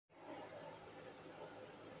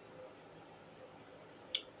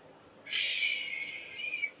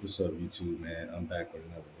What's up, YouTube, man? I'm back with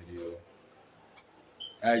another video.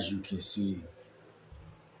 As you can see,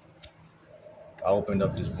 I opened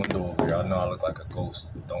up this window over here. I know I look like a ghost,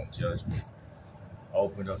 but don't judge me. I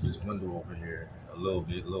opened up this window over here a little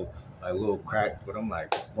bit, like a little crack, but I'm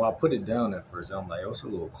like, well, I put it down at first. I'm like, oh, it's a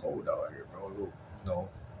little cold out here, bro. A little,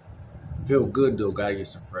 feel good though. Gotta get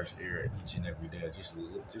some fresh air each and every day, just a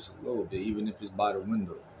little bit, even if it's by the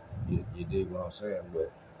window. You dig what I'm saying?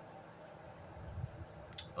 But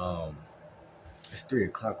um, it's 3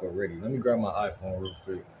 o'clock already. Let me grab my iPhone real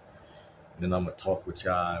quick. Then I'm gonna talk with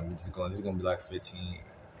y'all. This is gonna be like 8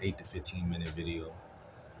 to 15 minute video.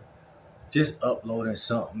 Just uploading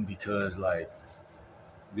something because like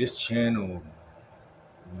this channel,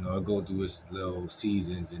 it go through its little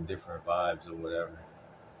seasons and different vibes or whatever.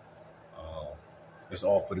 It's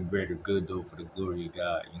all for the greater good though, for the glory of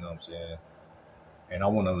God. You know what I'm saying? And I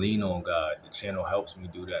want to lean on God. The channel helps me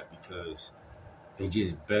do that because it's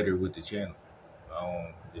just better with the channel.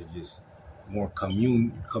 It's just more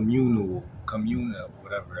communal,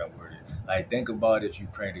 whatever that word is. Like, think about if you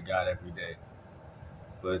pray to God every day,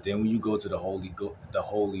 but then when you go to the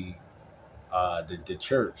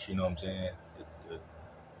church, you know what I'm saying,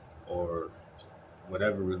 or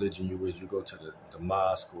whatever religion you is, you go to the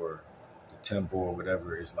mosque or the temple or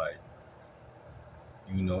whatever. It's like,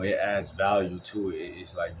 it adds value to it.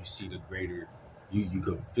 It's like you see the greater, you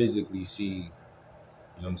could physically see,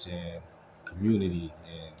 you know what I'm saying, community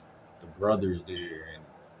and the brothers there, and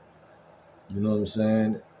you know what I'm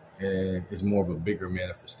saying, and it's more of a bigger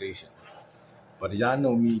manifestation. But y'all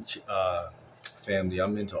know me, family.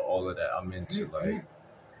 I'm into all of that. I'm into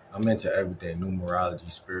everything: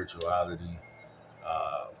 numerology, spirituality.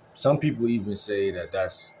 Some people even say that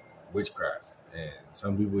that's witchcraft, and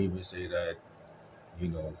some people even say that,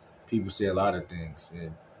 people say a lot of things,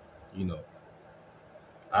 and you know,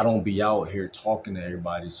 I don't be out here talking to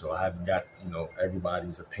everybody, so I haven't got,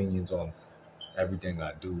 everybody's opinions on everything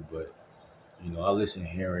I do, but, I listen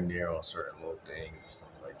here and there on certain little things and stuff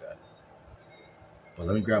like that. But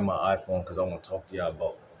let me grab my iPhone because I want to talk to y'all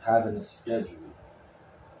about having a schedule.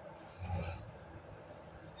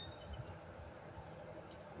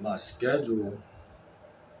 My schedule,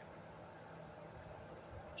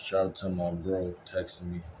 shout out to my bro texting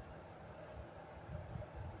me.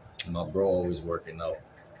 My bro always working out.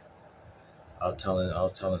 I was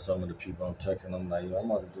telling some of the people I'm texting, I'm like, yo,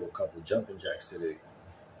 I'm about to do a couple jumping jacks today.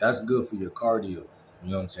 That's good for your cardio. You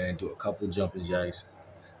know what I'm saying? Do a couple jumping jacks.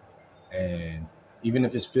 And even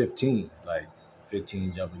if it's 15, like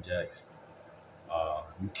 15 jumping jacks,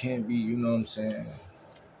 you can't be, you know what I'm saying?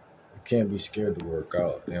 You can't be scared to work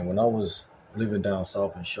out. And when I was living down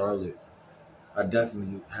south in Charlotte, I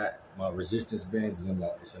definitely had my resistance bands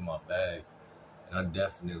it's in my bag. And I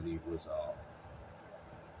definitely was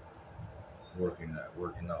working out,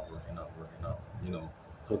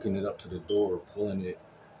 hooking it up to the door, pulling it,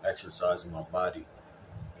 exercising my body.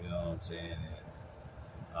 You know what I'm saying?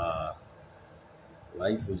 And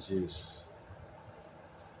life is just,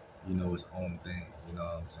 its own thing. You know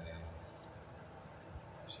what I'm saying?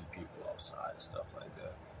 See people outside and stuff like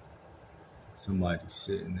that. Somebody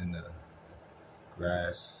sitting in the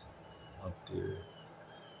grass up there.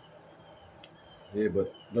 Yeah,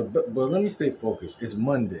 but let me stay focused. It's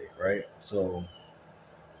Monday, right? So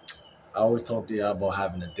I always talk to y'all about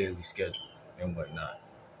having a daily schedule and whatnot.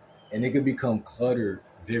 And it could become cluttered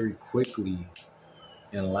very quickly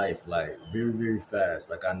in life, like very, very fast.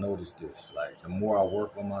 Like, I noticed this. Like, the more I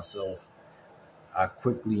work on myself, I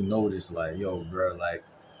quickly notice, like, yo, bro, like,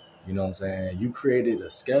 you know what I'm saying? You created a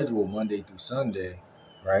schedule Monday through Sunday,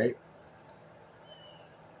 right?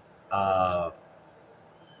 But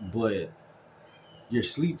your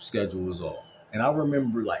sleep schedule is off. And I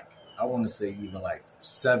remember, like, I want to say even like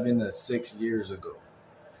 7 to 6 years ago,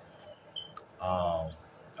 I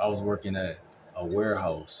was working at a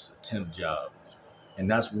warehouse, a temp job. And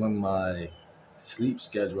that's when my sleep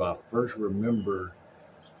schedule, I first remember,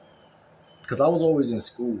 because I was always in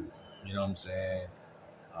school, you know what I'm saying?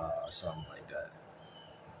 Something like that.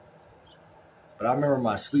 But I remember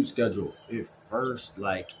my sleep schedule, it first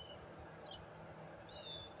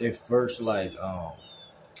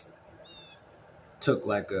took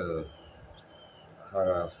like a,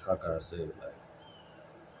 how can I say it? Like,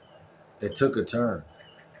 it took a turn.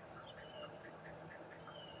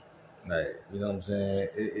 Like, you know what I'm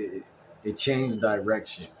saying? It changed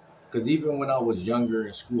direction. Because even when I was younger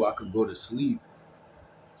in school, I could go to sleep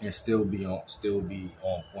and still be on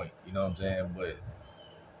point. You know what I'm saying? But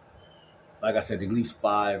like I said, at least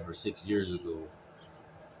 5 or 6 years ago,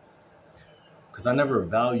 because I never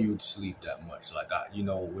valued sleep that much. Like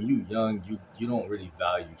when you young, you don't really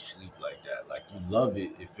value sleep like that. Like you love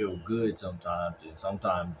it, it feels good sometimes, and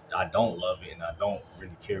sometimes I don't love it and I don't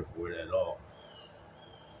really care for it at all.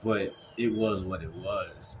 But it was what it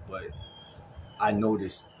was. But I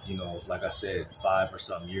noticed, like I said, 5 or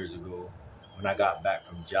something years ago, when I got back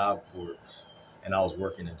from Job Corps and I was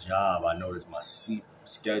working a job, I noticed my sleep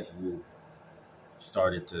schedule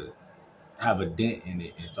started to have a dent in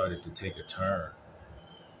it and started to take a turn.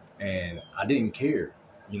 And I didn't care,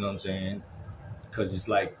 you know what I'm saying? Because it's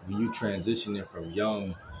like when you transitioning from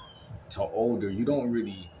young to older, you don't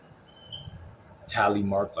really tally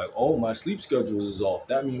mark like, oh, my sleep schedule is off.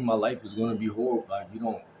 That means my life is going to be horrible. Like, you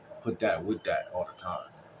don't put that with that all the time.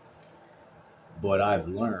 But I've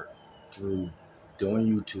learned through doing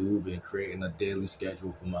YouTube and creating a daily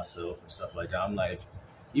schedule for myself and stuff like that. I'm like,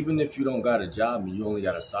 even if you don't got a job and you only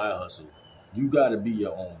got a side hustle, you got to be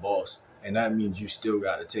your own boss. And that means you still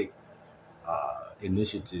got to take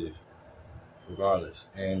initiative regardless.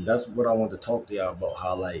 And that's what I want to talk to y'all about,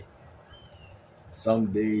 how like some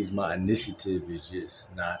days my initiative is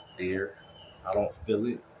just not there. I don't feel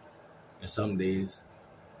it. And some days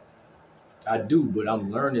I do, but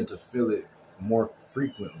I'm learning to feel it more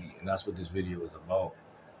frequently. And that's what this video is about.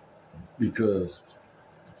 Because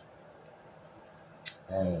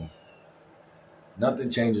nothing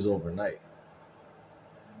changes overnight.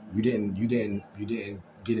 You didn't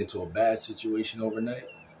get into a bad situation overnight,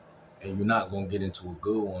 and you're not gonna get into a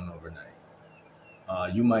good one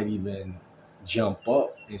overnight. You might even jump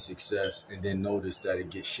up in success and then notice that it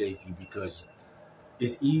gets shaky, because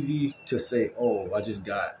it's easy to say, oh, I just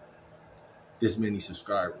got this many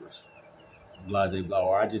subscribers, blah, blah, blah,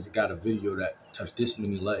 or I just got a video that touched this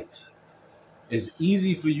many likes. It's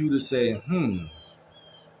easy for you to say,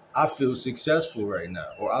 I feel successful right now,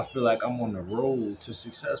 or I feel like I'm on the road to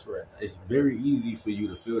success right now. It's very easy for you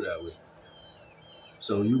to feel that way.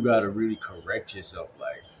 So you got to really correct yourself.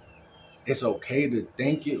 Like, it's okay to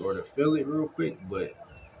think it or to feel it real quick, but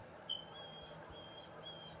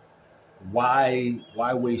why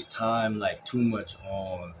waste time like too much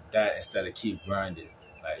on that instead of keep grinding?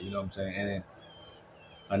 Like, you know what I'm saying? And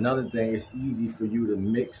another thing, it's easy for you to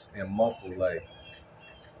mix and muffle.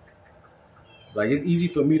 Like it's easy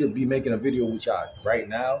for me to be making a video with y'all right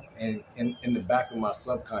now, and in the back of my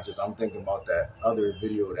subconscious, I'm thinking about that other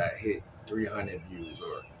video that hit 300 views,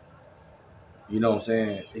 or, you know what I'm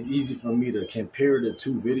saying? It's easy for me to compare the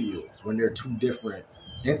two videos when they're two different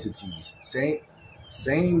entities.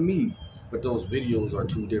 Same me, but those videos are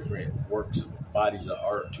two different works, bodies of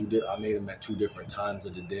art. I made them at two different times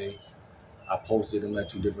of the day. I posted them at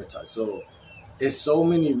two different times. So it's so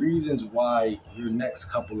many reasons why your next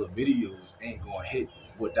couple of videos ain't gonna hit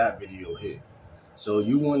what that video hit. So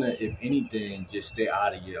you wanna, if anything, just stay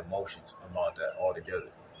out of your emotions about that altogether.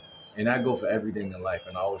 And I go for everything in life.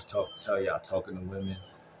 And I always tell y'all, talking to women,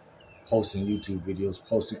 posting YouTube videos,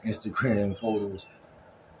 posting Instagram photos,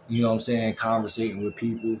 you know what I'm saying, conversating with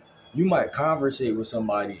people. You might conversate with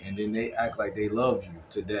somebody and then they act like they love you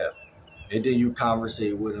to death. And then you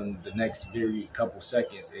conversate with them the next very couple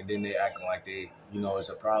seconds, and then they acting like they, it's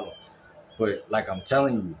a problem. But like I'm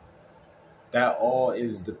telling you, that all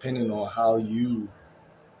is depending on how you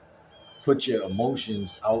put your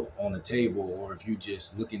emotions out on the table, or if you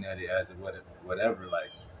just looking at it as whatever. Like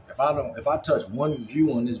if I touch one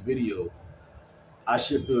view on this video, I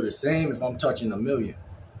should feel the same if I'm touching 1 million.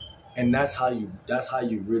 And that's how you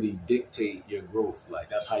really dictate your growth. Like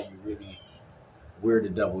that's how you really wear the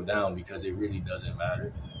devil down, because it really doesn't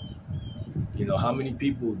matter. How many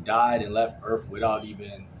people died and left Earth without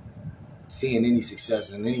even seeing any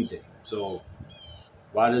success in anything? So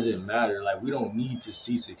why does it matter? Like, we don't need to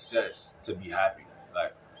see success to be happy.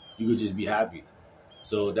 Like, you could just be happy.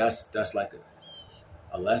 So that's like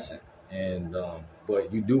a lesson. And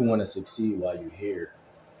but you do want to succeed while you're here.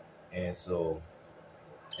 And so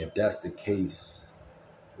if that's the case,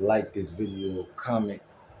 like this video, comment,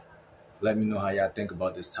 let me know how y'all think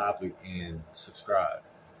about this topic, and subscribe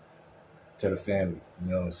to the family.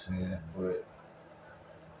 You know what I'm saying? But it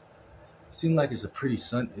seems like it's a pretty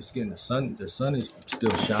sun. It's getting the sun is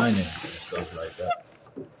still shining and stuff like that.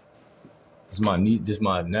 This is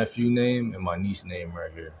my nephew name and my niece name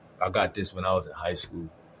right here. I got this when I was in high school.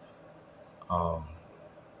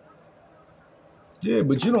 Yeah,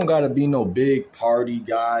 but you don't gotta be no big party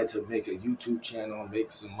guy to make a YouTube channel and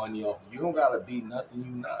make some money off. You don't gotta be nothing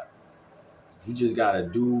you not. You just gotta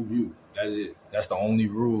do you. That's it. That's the only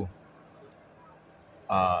rule.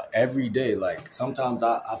 Every day, like sometimes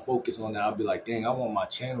I focus on that. I'll be like, dang, I want my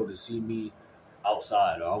channel to see me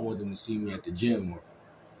outside, or I want them to see me at the gym, or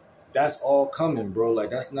that's all coming, bro. Like,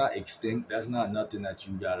 that's not extinct. That's not nothing that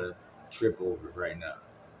you gotta trip over right now.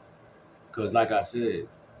 Because, like I said,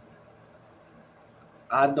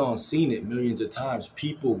 I done seen it millions of times.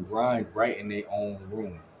 People grind right in their own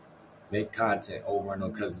room, make content over and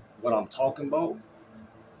over. Because what I'm talking about,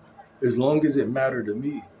 as long as it matter to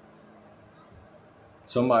me,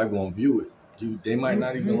 somebody gonna view it. They might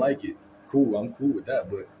not even like it. Cool, I'm cool with that.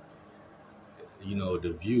 But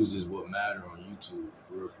the views is what matter on YouTube.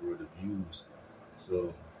 For real, the views.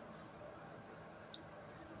 So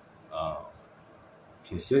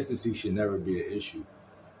consistency should never be an issue.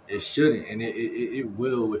 It shouldn't, and it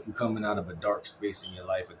will if you're coming out of a dark space in your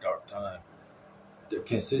life, a dark time. The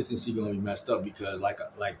consistency gonna be messed up because like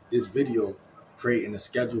this video, creating a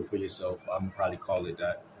schedule for yourself. I'm probably call it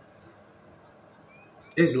that.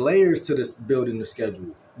 It's layers to this building the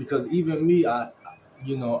schedule because even me, I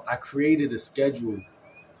created a schedule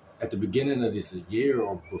at the beginning of this year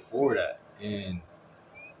or before that, and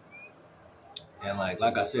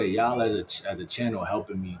like I said, y'all as a channel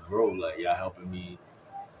helping me grow. Like y'all helping me,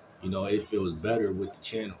 it feels better with the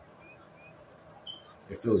channel.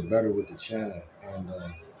 It feels better with the channel, and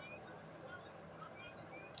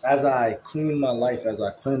as I clean my life, as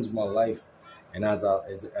I cleanse my life, and as I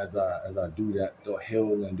do that, the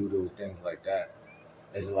heal and do those things like that,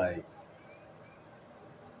 it's like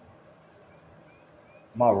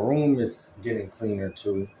my room is getting cleaner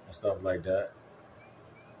too and stuff like that.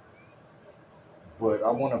 But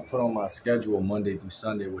I want to put on my schedule Monday through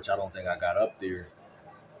Sunday, which I don't think I got up there,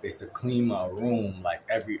 is to clean my room like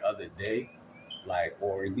every other day, like,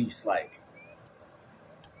 or at least like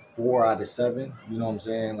 4 out of 7. You know what I'm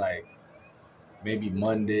saying? Like maybe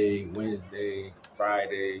Monday, Wednesday,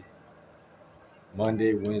 Friday.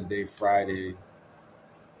 Monday, Wednesday, Friday.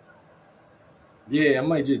 Yeah, I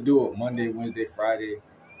might just do it Monday, Wednesday, Friday,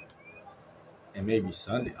 and maybe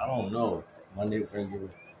Sunday. I don't know. Monday, Friday,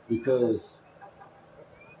 because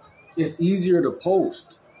it's easier to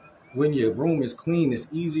post when your room is clean. It's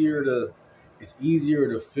easier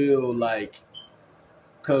to feel like,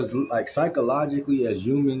 because like psychologically as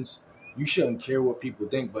humans, you shouldn't care what people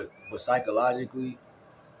think, but psychologically,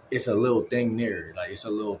 it's a little thing there. Like it's a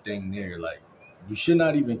little thing there. Like you should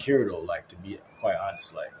not even care though. Like to be quite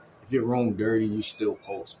honest, like if your room dirty, you still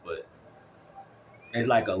post, but it's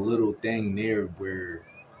like a little thing there where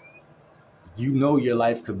your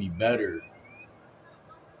life could be better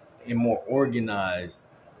and more organized.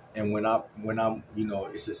 And when I'm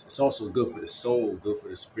it's also good for the soul, good for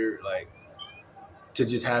the spirit, like to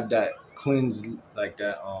just have that cleanse, like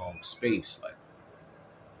that space. Like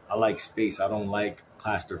I like space. I don't like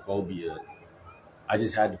claustrophobia. I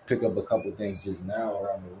just had to pick up a couple things just now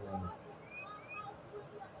around the room.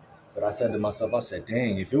 But I said to myself, I said,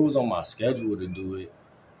 dang, if it was on my schedule to do it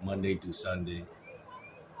Monday through Sunday,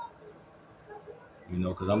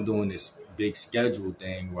 because I'm doing this big schedule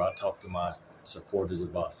thing where I talk to my supporters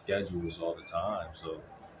about schedules all the time. So,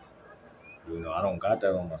 I don't got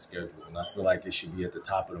that on my schedule. And I feel like it should be at the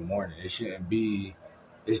top of the morning. It shouldn't be,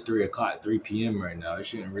 it's 3 p.m. right now. It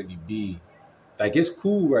shouldn't really be, like, it's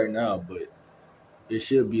cool right now, but it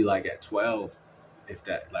should be like at 12, if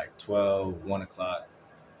that, like 12, 1 o'clock.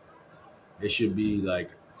 It should be like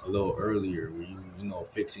a little earlier where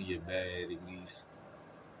fixing your bed at least.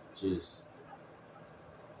 Just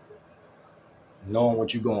knowing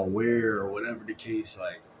what you're gonna wear or whatever the case,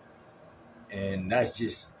 like, and that's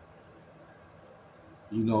just,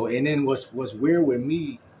 and then what's weird with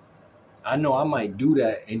me, I know I might do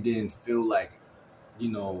that and then feel like,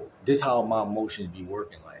 this how my emotions be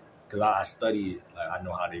working, like, cause I study it, like I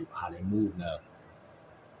know how they move now.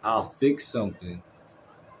 I'll fix something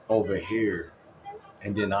over here,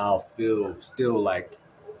 and then I'll feel still like,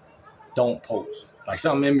 don't post. Like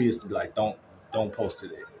something in me used to be like, don't post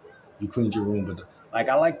today. You cleaned your room, but like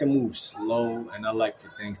I like to move slow, and I like for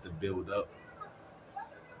things to build up.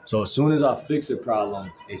 So as soon as I fix a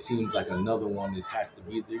problem, it seems like another one that has to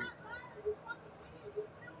be there.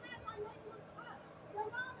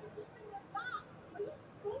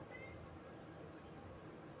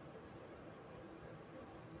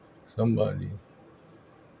 Somebody.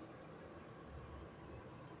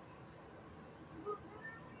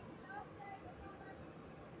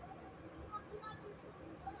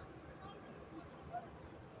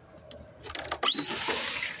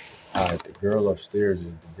 All right, the girl upstairs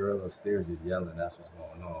is yelling. That's what's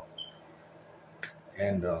going on.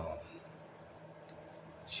 And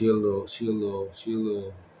she a little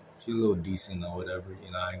decent or whatever.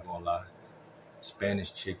 I ain't gonna lie.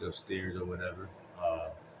 Spanish chick upstairs or whatever.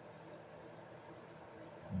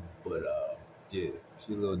 But yeah,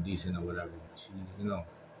 she a little decent or whatever. She,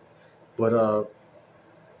 but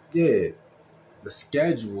yeah, the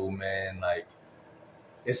schedule, man, like,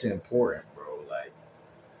 it's important, bro. Like,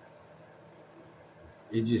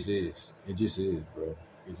 it just is. It just is, bro.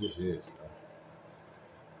 It just is, bro.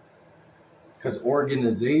 Because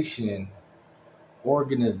organization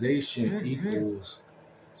equals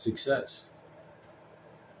success.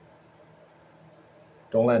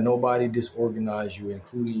 Don't let nobody disorganize you,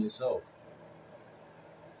 including yourself.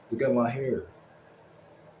 Look at my hair.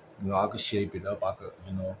 I could shape it up. I could.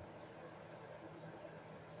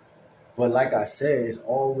 But like I said, it's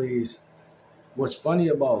always, what's funny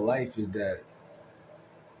about life is that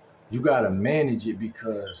you got to manage it,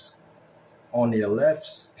 because on your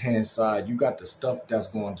left hand side, you got the stuff that's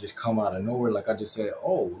going to just come out of nowhere. Like I just said,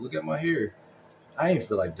 oh, look at my hair. I didn't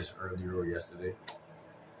feel like this earlier or yesterday,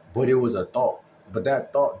 but it was a thought. But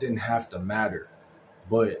that thought didn't have to matter.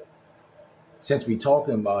 But since we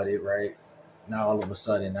talking about it, right, now all of a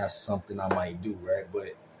sudden that's something I might do, right?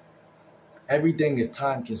 But everything is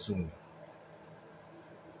time consuming.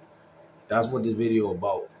 That's what the video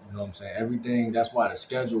about. You know what I'm saying? Everything. That's why the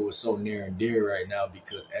schedule is so near and dear right now,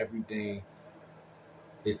 because everything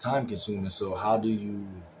is time consuming. So how do you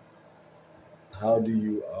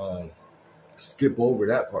skip over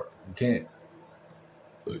that part? You can't.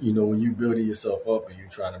 When you building yourself up and you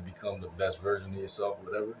trying to become the best version of yourself,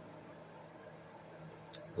 whatever.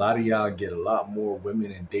 A lot of y'all get a lot more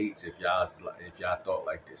women and dates if y'all thought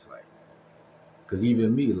like this, like, cause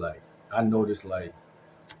even me, like, I noticed, like,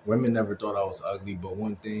 women never thought I was ugly, but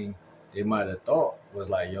one thing they might have thought was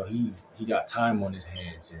like, yo, he got time on his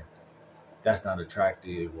hands, and that's not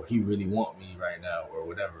attractive, or he really want me right now, or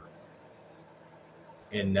whatever.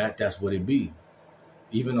 And that's what it be.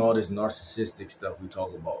 Even all this narcissistic stuff we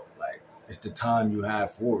talk about, like, it's the time you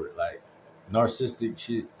have for it. Like, narcissistic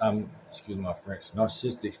shit, excuse my French,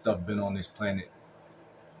 narcissistic stuff been on this planet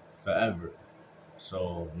forever.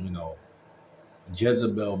 So,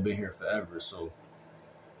 Jezebel been here forever. So,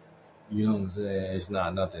 you know what I'm saying? It's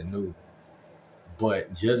not nothing new.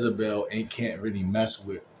 But Jezebel can't really mess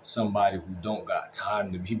with somebody who don't got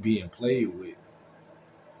time to be being played with.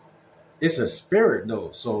 It's a spirit,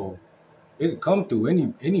 though. So, it'll come through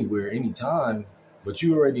anywhere, anytime. But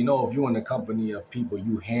you already know, if you're in the company of people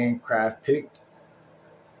you handcraft picked,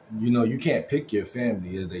 you can't pick your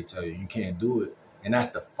family, as they tell you. You can't do it. And that's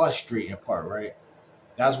the frustrating part, right?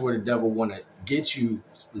 That's where the devil want to get you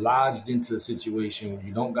lodged into a situation where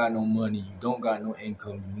you don't got no money, you don't got no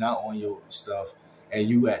income, you're not on your stuff, and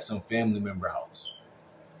you at some family member house.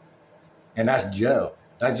 And that's jail.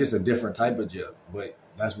 That's just a different type of jail, but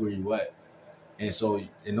that's where you at. And so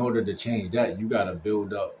in order to change that, you got to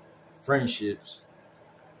build up friendships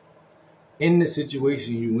in the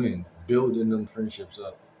situation you in, building them friendships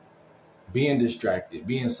up, being distracted,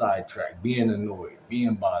 being sidetracked, being annoyed,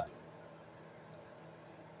 being bothered,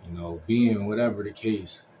 being whatever the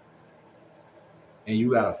case. And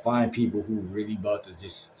you got to find people who really about to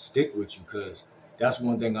just stick with you, because that's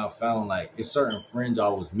one thing I found. Like, it's certain friends I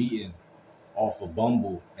was meeting off of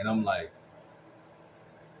Bumble, and I'm like,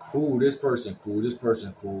 cool, this person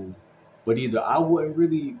cool, but either I wouldn't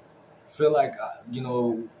really feel like,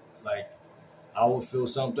 like I would feel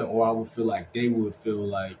something, or I would feel like they would feel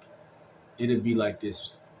like it'd be like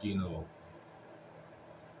this,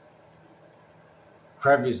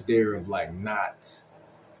 crevice there of like not,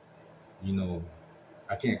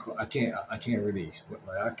 I can't really explain.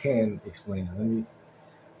 Like, I can't explain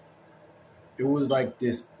it. It was like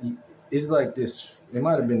this. It's like this. It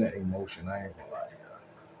might have been an emotion. I ain't gonna lie to y'all,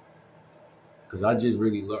 because I just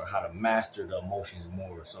really learned how to master the emotions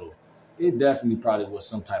more. So it definitely probably was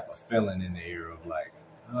some type of feeling in the air of like,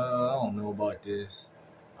 I don't know about this.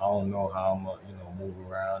 I don't know how I'm gonna, move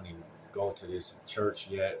around and go to this church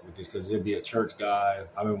yet with this, because it'd be a church guy.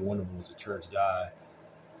 I remember one of them was a church guy.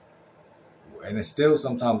 And it's still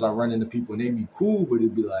sometimes I run into people and they be cool, but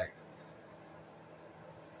it'd be like,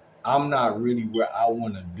 I'm not really where I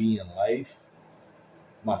want to be in life,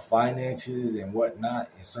 my finances and whatnot,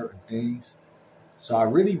 and certain things. So I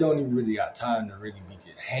really don't even really got time to really be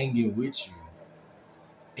just hanging with you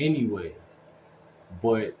anyway.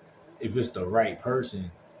 But if it's the right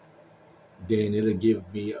person, then it'll give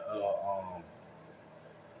me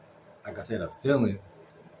like I said, a feeling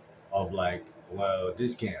of like, well,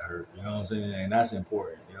 this can't hurt, you know what I'm saying? And that's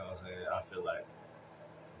important, you know what I'm saying? I feel like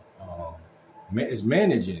it's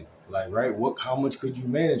managing, like, right? How much could you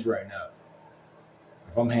manage right now?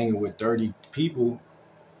 If I'm hanging with 30 people,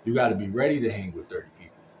 you got to be ready to hang with 30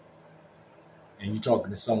 people. And you're talking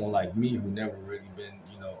to someone like me who never really been,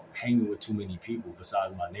 hanging with too many people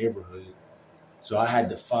besides my neighborhood. So I had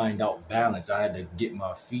to find out balance. I had to get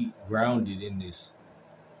my feet grounded in this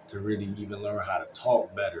to really even learn how to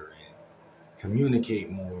talk better and communicate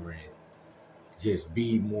more and just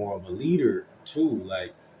be more of a leader too.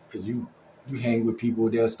 Like, cause you hang with people,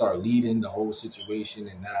 they'll start leading the whole situation,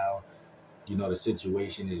 and now the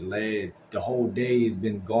situation is led. The whole day has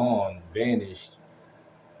been gone, vanished,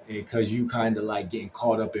 because you kind of like getting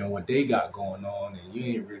caught up in what they got going on, and you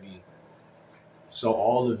ain't really. So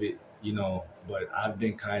all of it, But I've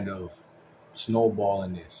been kind of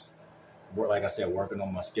snowballing this. Like I said, working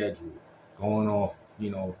on my schedule, going off,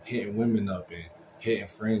 hitting women up and hitting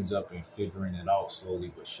friends up and figuring it out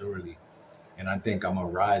slowly but surely. And I think I'm gonna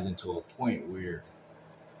rise into a point where,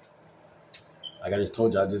 like I just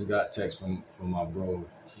told you, I just got text from my bro.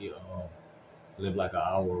 He lived like an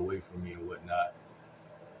hour away from me and whatnot.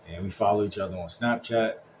 And we follow each other on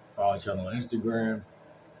Snapchat, follow each other on Instagram.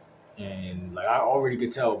 And like I already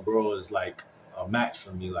could tell bro is like a match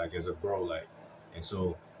for me, like as a bro, like. And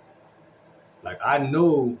so like I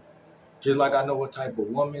know, just like I know what type of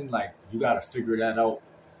woman, like you gotta figure that out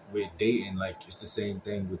with dating. Like it's the same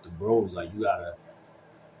thing with the bros. Like you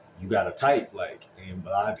gotta type, like, and a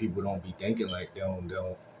lot of people don't be thinking like they don't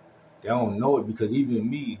know it, because even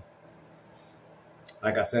me,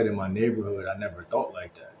 like I said, in my neighborhood, I never thought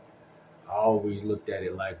like that. I always looked at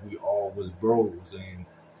it like we all was bros, and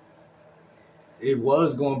it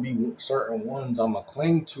was gonna be certain ones I'm gonna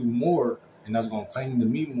cling to more, and that's gonna cling to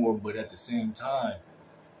me more. But at the same time,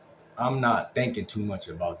 I'm not thinking too much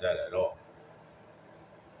about that at all.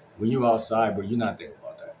 When you outside, bro, you're not thinking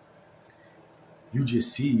about that. You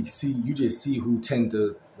just see who tend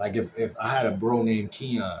to, like, if I had a bro named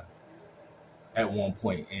Keon at one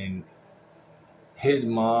point, and his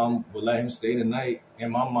mom would let him stay the night,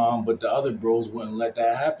 and my mom, but the other bros wouldn't let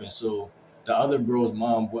that happen. So the other bro's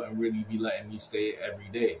mom wouldn't really be letting me stay every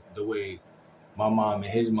day the way my mom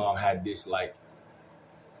and his mom had this like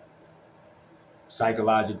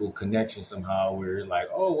psychological connection somehow, where it's like,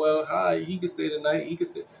 oh well, hi, he could stay the night, he could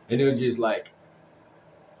stay, and it was just like,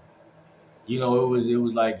 it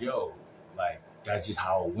was like, yo, like that's just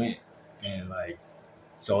how it went. And like,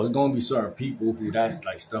 so it's gonna be certain people who that's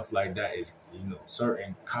like stuff like that is,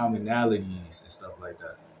 certain commonalities and stuff like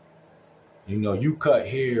that. You cut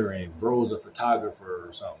hair and bro's a photographer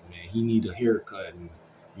or something, man. He need a haircut,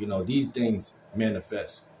 and these things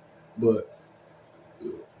manifest. But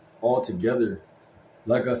altogether,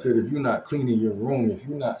 like I said, if you're not cleaning your room, if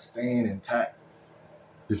you're not staying intact,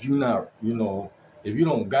 if you're not, if you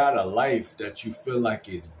don't got a life that you feel like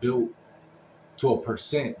is built to a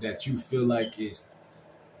percent that you feel like is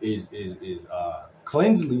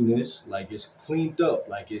cleanliness, like it's cleaned up,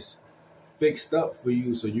 like it's fixed up for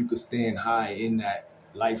you so you could stand high in that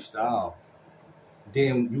lifestyle,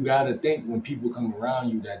 then you got to think when people come around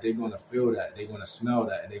you that they're going to feel that, they're going to smell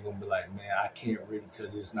that, and they're going to be like, man, I can't really,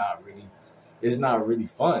 because it's not really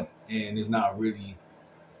fun, and it's not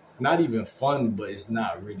even fun, but it's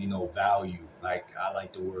not really no value. Like, I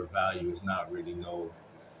like the word value. It's not really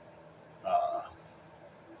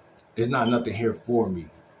it's not nothing here for me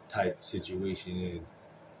type situation. And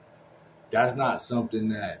that's not something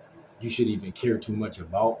that you should even care too much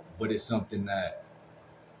about, but it's something that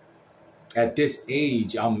at this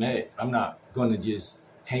age I'm not going to just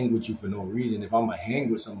hang with you for no reason. If I'm going to hang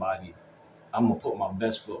with somebody, I'm going to put my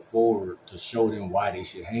best foot forward to show them why they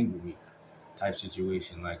should hang with me type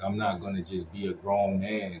situation. Like, I'm not going to just be a grown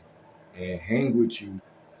man and hang with you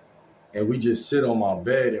and we just sit on my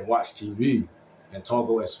bed and watch TV and talk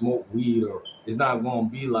and smoke weed. Or it's not going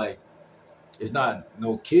to be like, it's not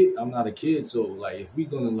no kid. I'm not a kid. So like, if we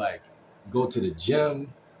going to like go to the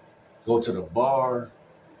gym, go to the bar,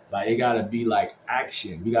 like it got to be like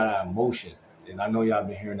action. We got to have motion. And I know y'all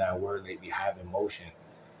been hearing that word lately, having motion.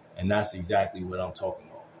 And that's exactly what I'm talking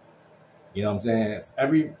about. You know what I'm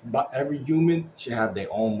saying? Every human should have their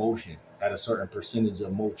own motion at a certain percentage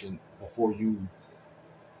of motion before you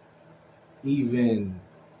even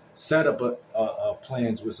set up a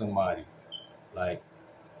plans with somebody. Like,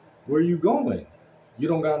 where you going? You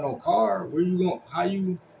don't got no car. Where you going? How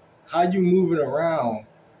you moving around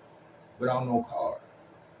without no car?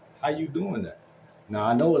 How you doing that? Now,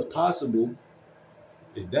 I know it's possible.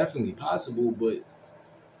 It's definitely possible, but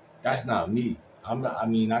that's not me. I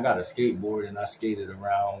got a skateboard and I skated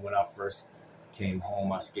around when I first came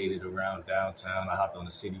home. I skated around downtown. I hopped on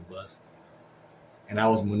the city bus and I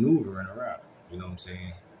was maneuvering around. You know what I'm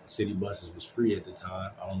saying? City buses was free at the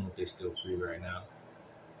time. I don't know if they're still free right now.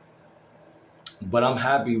 But I'm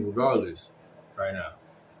happy regardless right now.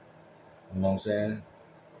 You know what I'm saying?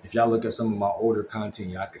 If y'all look at some of my older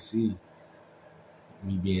content, y'all can see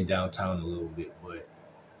me being downtown a little bit. But,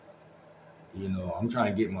 I'm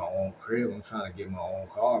trying to get my own crib. I'm trying to get my own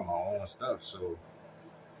car, my own stuff. So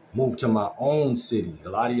Move to my own city. A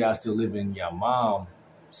lot of y'all still live in your mom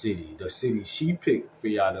city, the city she picked for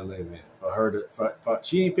y'all to live in. For her to,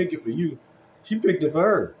 she ain't pick it for you. She picked it for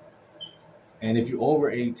her. And if you're over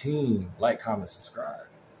 18, like, comment, subscribe.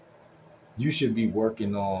 You should be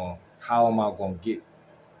working on, how am I going to get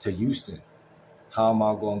to Houston? How am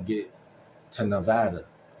I going to get to Nevada?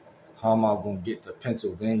 How am I going to get to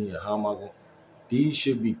Pennsylvania? How am I going? These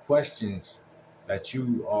should be questions that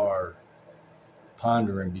you are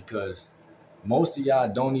pondering, because most of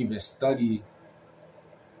y'all don't even study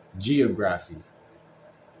geography.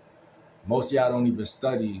 Most of y'all don't even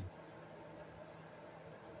study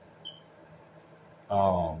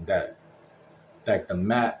that the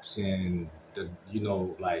maps and the,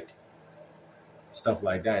 like, stuff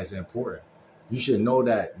like that is important. You should know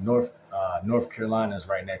that North Carolina is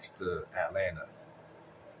right next to Atlanta.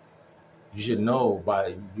 You should know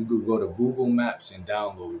you could go to Google Maps and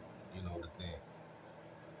download, the thing.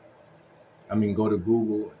 I mean, go to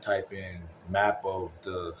Google, type in map of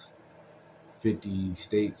the 50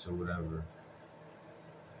 states or whatever,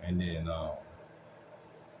 and then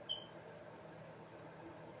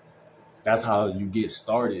that's how you get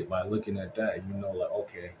started, by looking at that. Like,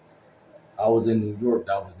 okay, I was in New York,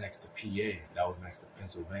 that was next to PA, that was next to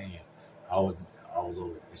Pennsylvania. I was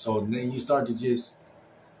over. So then you start to just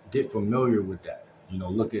get familiar with that.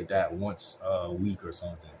 Look at that once a week or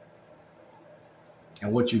something.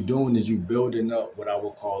 And what you're doing is you building up what I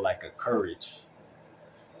would call like a courage.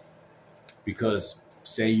 Because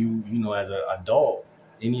say you as an adult,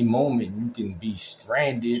 any moment you can be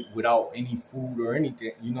stranded without any food or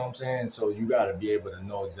anything. You know what I'm saying? So you got to be able to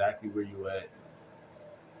know exactly where you at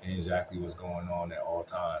and exactly what's going on at all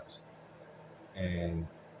times. And,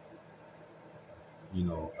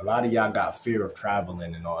 a lot of y'all got fear of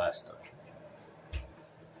traveling and all that stuff.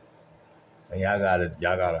 And y'all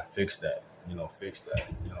gotta fix that. Fix that.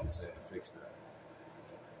 You know what I'm saying? Fix that.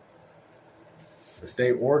 But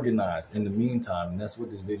stay organized in the meantime, and that's what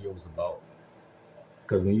this video is about.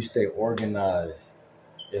 Because when you stay organized,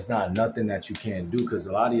 it's not nothing that you can't do, because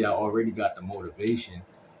a lot of y'all already got the motivation.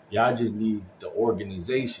 Y'all just need the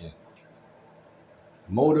organization.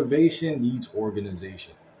 Motivation needs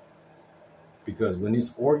organization. Because when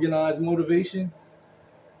it's organized motivation,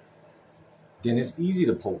 then it's easy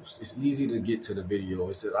to post. It's easy to get to the video.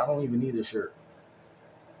 It said, I don't even need a shirt.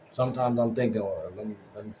 Sometimes I'm thinking, oh, let me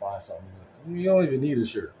find something. You don't even need a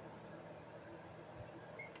shirt.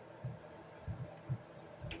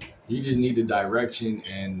 You just need the direction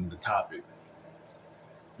and the topic.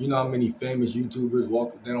 You know how many famous YouTubers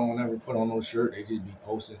they don't ever put on no shirt, they just be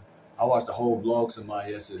posting. I watched the whole vlog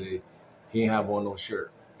somebody yesterday. He ain't have on no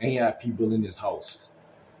shirt. And he had people in his house.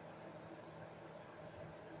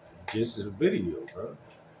 Just a video, bro.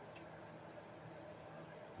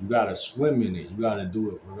 You gotta swim in it. You gotta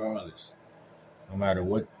do it regardless. No matter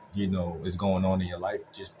what, is going on in your life,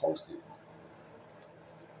 just post it.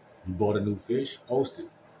 You bought a new fish, post it.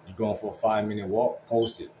 You going for a 5-minute walk,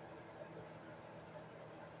 post it.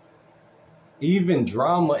 Even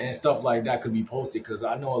drama and stuff like that could be posted, because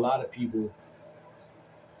I know a lot of people,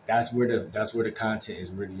 that's where the content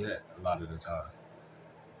is really at a lot of the time.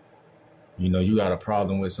 You got a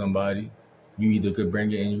problem with somebody, you either could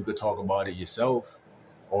bring it and you could talk about it yourself,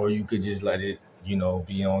 or you could just let it,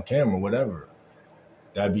 be on camera, whatever.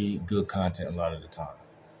 That'd be good content a lot of the time.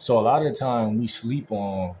 So a lot of the time we sleep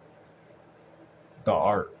on the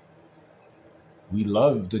art. We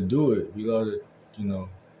love to do it. We love to,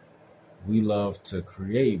 we love to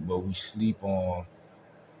create, but we sleep on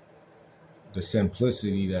the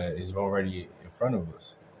simplicity that is already in front of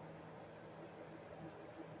us.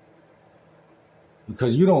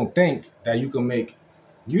 Because you don't think you can make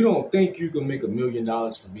 $1 million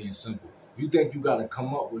for being simple. You think you got to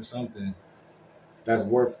come up with something that's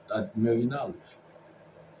worth $1 million.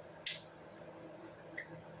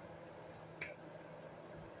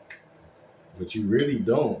 But you really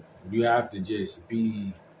don't. You have to just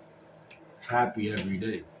be happy every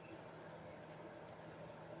day.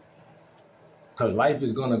 Because life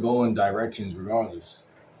is gonna go in directions regardless.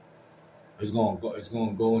 It's gonna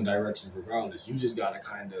go in directions regardless. You just gotta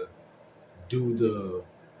kind of do the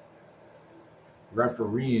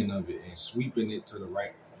refereeing of it and sweeping it to the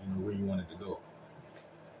right, where you want it to go.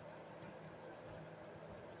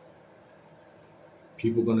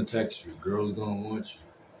 People gonna text you. Girls gonna want you.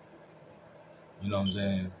 You know what I'm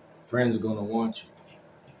saying? Friends gonna want you.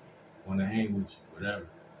 Want to hang with you, whatever.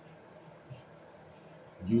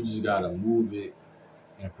 You just gotta move it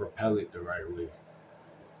and propel it the right way.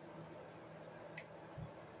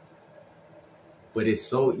 But it's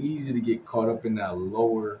so easy to get caught up in that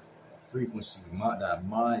lower frequency,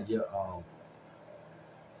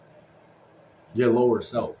 your lower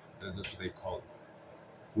self. That's what they call it.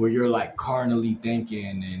 Where you're like carnally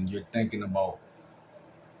thinking and you're thinking about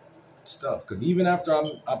stuff. Because even after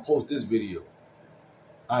I post this video,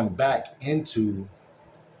 I'm back into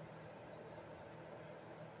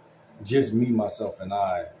just me, myself, and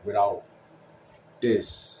I without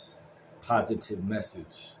this positive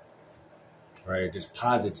message, right? This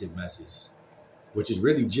positive message, which is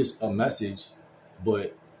really just a message,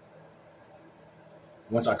 but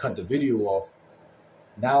once I cut the video off,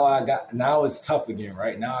 now it's tough again,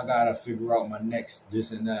 right? Now I gotta figure out my next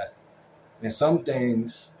this and that. And some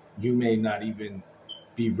things you may not even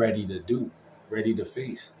be ready to do, ready to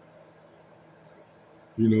face.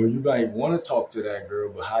 You know, you might want to talk to that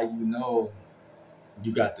girl, but how you know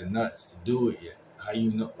you got the nuts to do it yet? How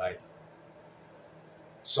you know, like,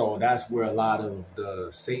 so that's where a lot of the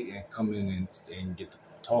Satan come in and get to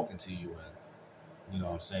talking to you, and you know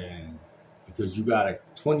what I'm saying? Because you gotta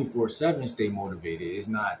 24/7 stay motivated. It's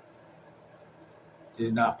not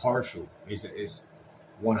partial. It's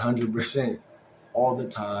 100% all the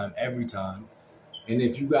time, every time. And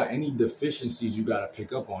if you got any deficiencies, you gotta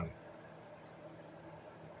pick up on it.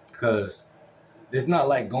 Because it's not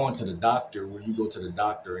like going to the doctor where you go to the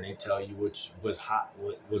doctor and they tell you what's hot,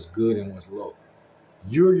 what's good, and what's low.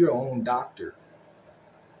 You're your own doctor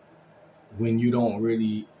when you don't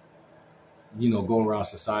really, you know, go around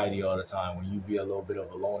society all the time. When you be a little bit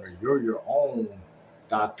of a loner, you're your own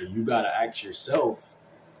doctor. You got to ask yourself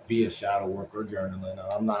via shadow work or journaling.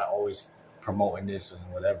 I'm not always promoting this and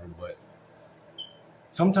whatever, but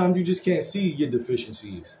sometimes you just can't see your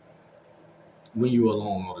deficiencies when you're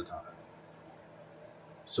alone all the time.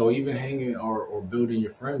 So even hanging or building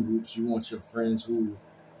your friend groups, you want your friends who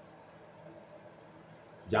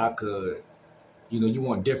y'all could, you know, you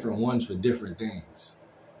want different ones for different things.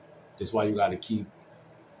 That's why you got to keep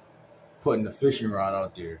putting the fishing rod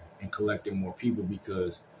out there and collecting more people,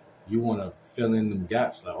 because you want to fill in them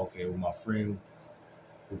gaps. Like, okay, well, my friend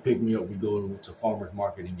who pick me up, we go to farmer's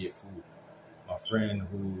market and get food. My friend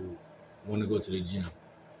who want to go to the gym.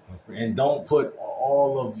 And don't put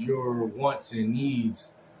all of your wants and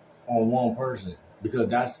needs on one person, because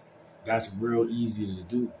that's real easy to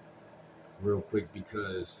do real quick,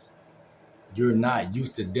 because you're not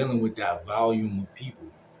used to dealing with that volume of people.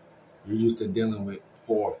 You're used to dealing with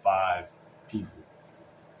 4 or 5 people.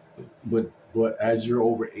 But as you're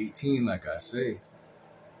over 18, like I say,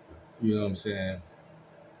 you know what I'm saying,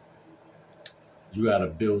 you got to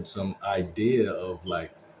build some idea of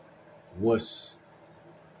like what's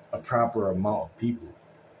a proper amount of people.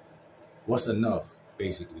 What's enough,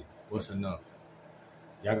 basically? What's enough?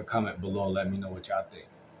 Y'all can comment below, let me know what y'all think.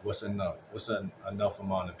 What's enough? What's enough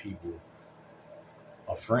amount of people,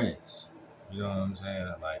 of friends? You know what I'm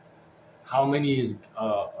saying? Like, how many is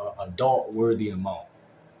adult worthy amount?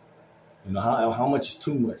 You know, how much is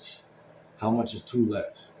too much? How much is too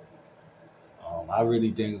less? I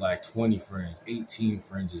really think like 20 friends, 18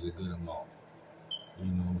 friends is a good amount. You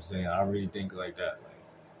know what I'm saying? I really think like that. Like,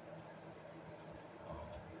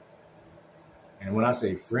 and when I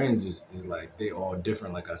say friends, is like they all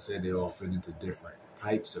different. Like I said, they all fit into different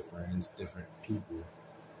types of friends, different people.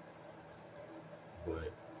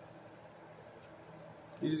 But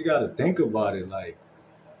you just got to think about it. Like,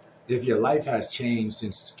 if your life has changed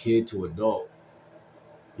since kid to adult,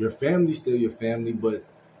 your family's still your family, but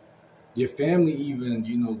your family even,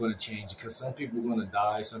 you know, going to change, because some people are going to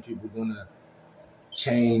die, some people are going to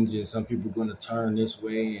change, and some people are going to turn this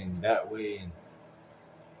way and that way.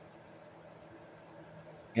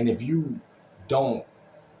 And if you don't,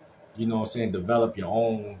 you know what I'm saying, develop your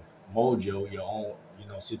own mojo, your own, you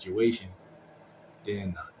know, situation,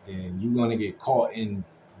 then you're going to get caught in,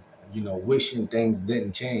 you know, wishing things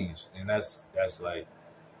didn't change. And that's like,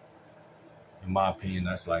 in my opinion,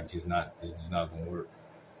 that's like it's just not going to work.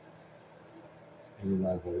 It's just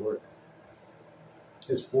not going to work.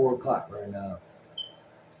 It's 4 o'clock right now.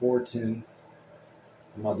 4:10.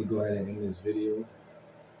 I'm about to go ahead and end this video.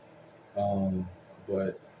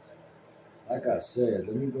 But like I said,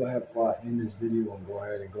 let me go ahead before I end this video and go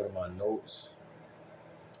ahead and go to my notes.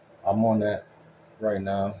 I'm on that right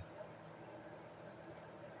now.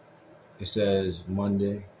 It says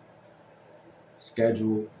Monday.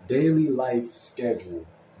 Schedule, daily life schedule,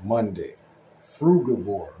 Monday.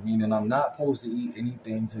 Frugivore, meaning I'm not supposed to eat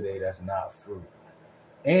anything today that's not fruit.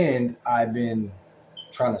 And I've been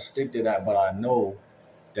trying to stick to that, but I know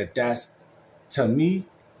that that's, to me,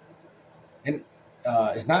 and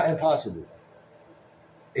it's not impossible.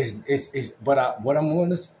 What I'm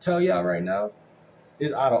going to tell y'all right now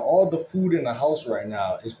is, out of all the food in the house right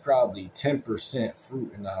now, it's probably 10%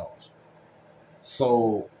 fruit in the house.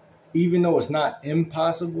 So even though it's not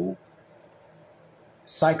impossible,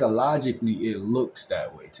 psychologically it looks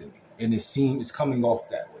that way to me, and it's coming off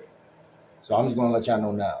that way. So I'm just gonna let y'all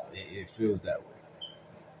know now, it feels that way.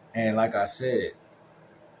 And like I said,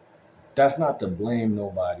 that's not to blame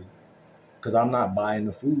nobody, because I'm not buying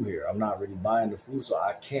the food here. I'm not really buying the food, so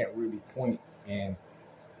I can't really point and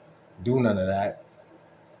do none of that.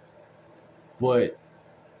 But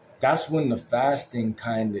that's when the fasting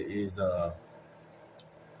kind of is a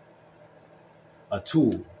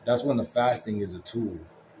tool. That's when the fasting is a tool.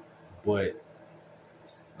 But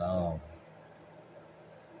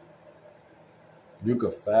you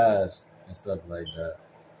could fast and stuff like that.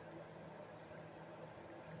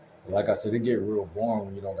 But like I said, it get real boring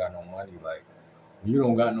when you don't got no money. Like, when you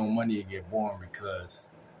don't got no money, it get boring because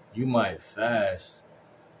you might fast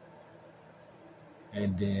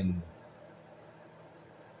and then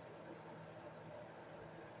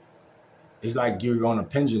it's like you're on a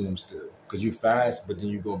pendulum still, because you fast, but then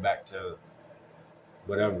you go back to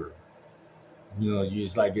whatever.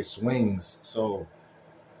 It's like it swings. So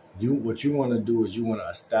what you want to do is you want to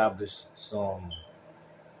establish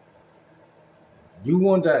you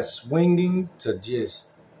want that swinging to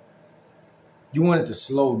you want it to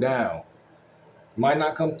slow down. Might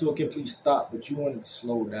not come to a complete stop, but you want it to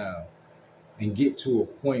slow down and get to a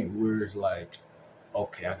point where it's like,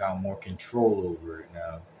 okay, I got more control over it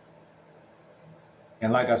now.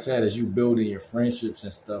 And like I said, as you building your friendships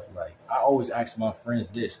and stuff, like, I always ask my friends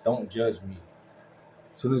this: don't judge me.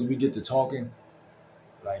 As soon as we get to talking,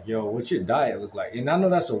 like, yo, what's your diet look like? And I know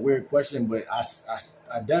that's a weird question, but I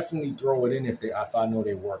definitely throw it in if I know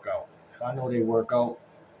they work out. If I know they work out,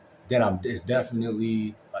 then it's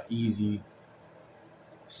definitely an easy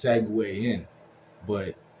segue in.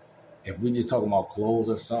 But if we just talking about clothes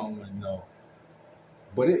or something,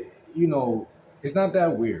 but it's not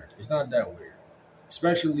that weird. It's not that weird.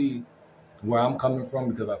 Especially where I'm coming from,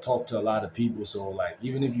 because I talk to a lot of people. So, like,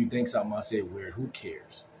 even if you think something I say weird, who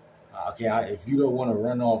cares? Okay, if you don't want to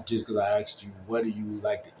run off just because I asked you, what do you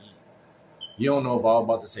like to eat? You don't know if I was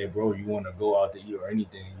about to say, bro, you want to go out to eat or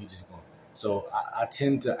anything. You just going. So I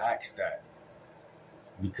tend to ask that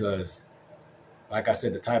because, like I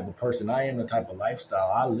said, the type of person I am, the type of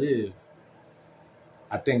lifestyle I live,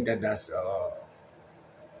 I think that's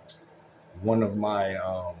one of my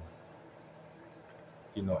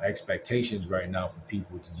expectations right now for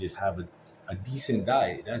people to just have a decent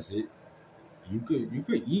diet. That's it. You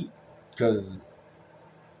could eat, because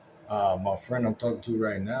my friend I'm talking to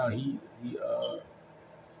right now,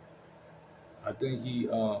 I think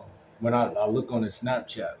when I look on his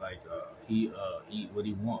Snapchat, like he eat what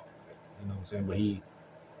he want. You know what I'm saying? But he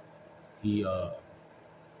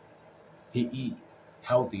eat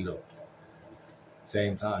healthy though.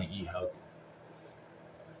 Same time, he eat healthy.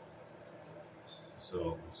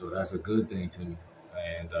 So that's a good thing to me,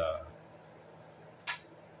 and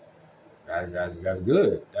that's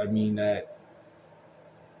good. That mean that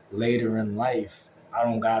later in life, I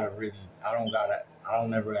don't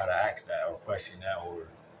never gotta ask that or question that or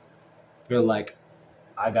feel like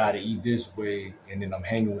I gotta eat this way, and then I'm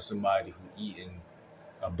hanging with somebody who eating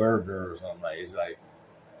a burger or something. Like, it's like,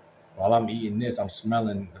 while I'm eating this, I'm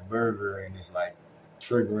smelling the burger, and it's like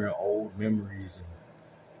triggering old memories. And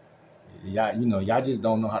y'all just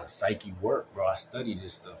don't know how the psyche work, bro. I study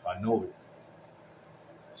this stuff. I know it.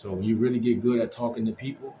 So when you really get good at talking to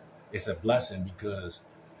people, it's a blessing, because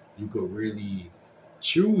you could really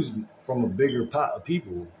choose from a bigger pot of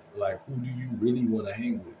people. Like, who do you really want to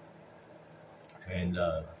hang with? And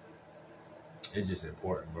it's just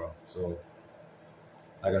important, bro. So,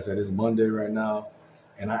 like I said, it's Monday right now,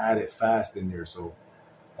 and I added fast in there. So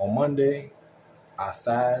on Monday, I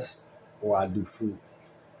fast or I do fruit.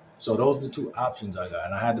 So those are the two options I got.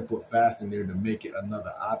 And I had to put fast in there to make it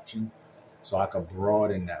another option so I could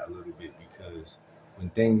broaden that a little bit, because when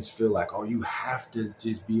things feel like, oh, you have to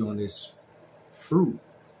just be on this fruit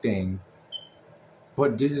thing,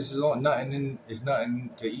 but this is nothing, it's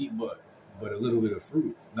nothing to eat but a little bit of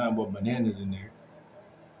fruit, nothing but bananas in there.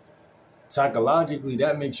 Psychologically,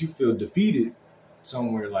 that makes you feel defeated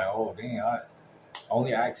somewhere, like, oh, dang,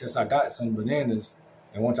 only access I got some bananas,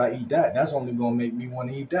 and once I eat that, that's only gonna make me want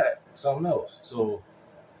to eat something else. So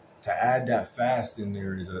to add that fast in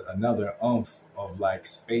there is another oomph of like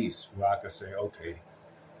space where I could say, okay,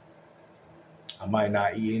 I might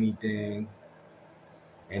not eat anything,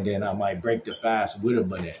 and then I might break the fast with a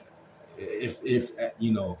banana. If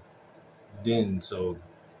then, so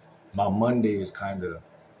my Monday is kind of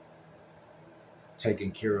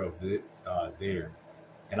taking care of it there.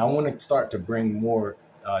 And I want to start to bring more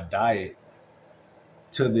diet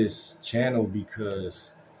to this channel,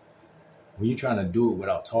 because when you're trying to do it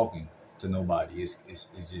without talking to nobody, it's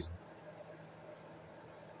just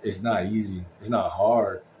it's not easy. It's not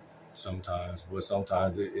hard sometimes, but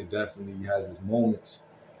sometimes it definitely has its moments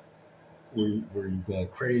where you're going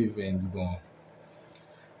to crave and you're going to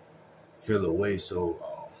feel away.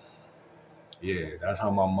 So, yeah, that's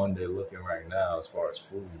how my Monday looking right now as far as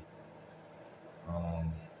food.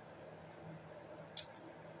 Um,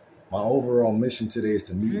 my overall mission today is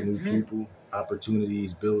to meet new people,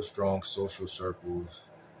 opportunities, build strong social circles.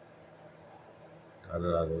 Da, da,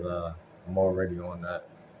 da, da, da. I'm already on that.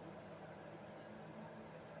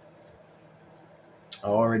 I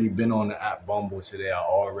already been on the app Bumble today. I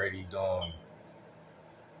already done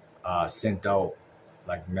sent out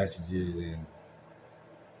like messages and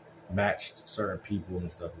matched certain people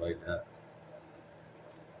and stuff like that.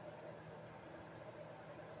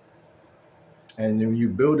 And then you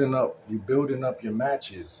building up your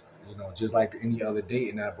matches, you know, just like any other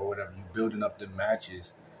dating app or whatever. You building up the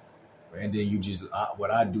matches, and then you just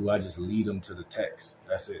what I do, I just lead them to the text.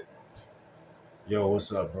 That's it. Yo,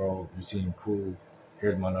 what's up, bro? You seem cool.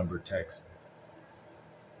 Here's my number. Text.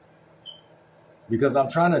 Because I'm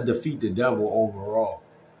trying to defeat the devil overall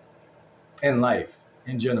in life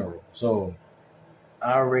in general. So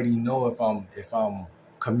I already know if I'm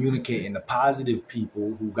communicating to positive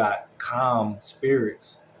people who got calm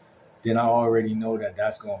spirits, then I already know that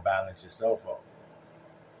that's going to balance itself out.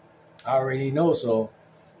 I already know, so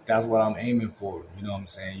that's what I'm aiming for. You know what I'm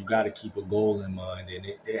saying? You got to keep a goal in mind, and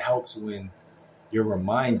it helps when you're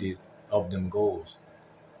reminded of them goals.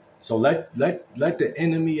 So let the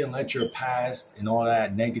enemy and let your past and all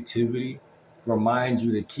that negativity remind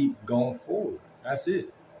you to keep going forward. That's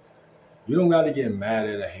it. You don't got to get mad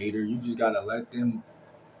at a hater. You just got to let them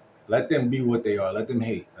be what they are. Let them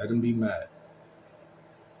hate. Let them be mad.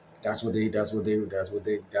 That's what they're gonna do. That's what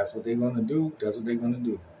they're gonna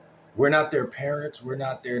do. We're not their parents. We're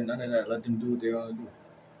not their none of that. Let them do what they're gonna do.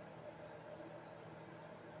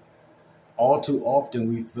 All too often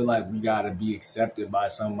we feel like we gotta be accepted by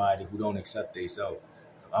somebody who don't accept themselves.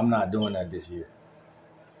 I'm not doing that this year.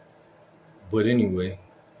 But anyway,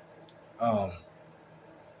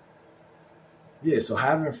 yeah, so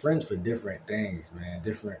having friends for different things, man,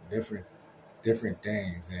 different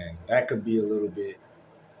things, and that could be a little bit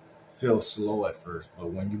feel slow at first,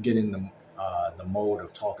 but when you get in the mode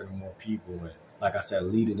of talking to more people and, like I said,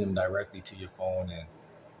 leading them directly to your phone and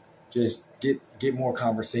just get more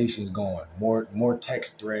conversations going, more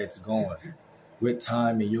text threads going with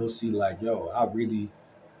time, and you'll see like, yo, I really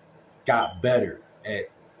got better at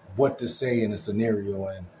what to say in a scenario,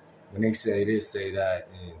 and when they say this, say that,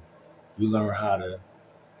 and you learn how to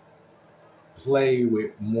play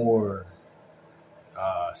with more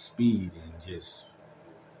speed and just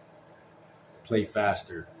play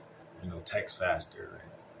faster, you know, text faster,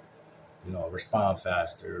 and, you know, respond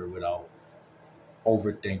faster without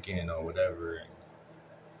overthinking or whatever. And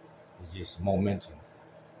it's just momentum.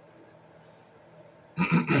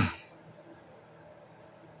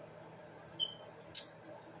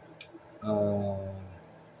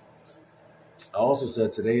 I also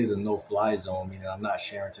said today is a no-fly zone, meaning I'm not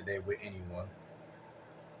sharing today with anyone.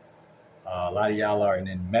 A lot of y'all are in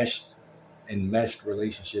enmeshed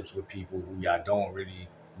relationships with people who y'all don't really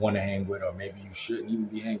want to hang with, or maybe you shouldn't even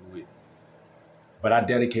be hanging with. But I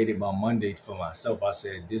dedicated my Monday for myself. I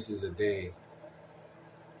said, this is a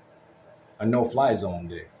no-fly zone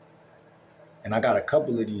day. And I got a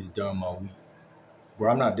couple of these during my week where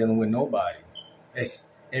I'm not dealing with nobody. It's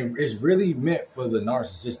really meant for the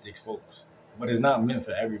narcissistic folks, but it's not meant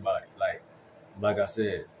for everybody. Like I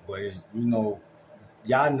said, but it's, you know,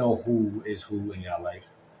 y'all know who is who in y'all life.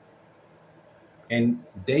 And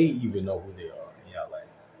they even know who they are in y'all life.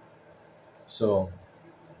 So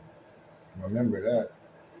remember that.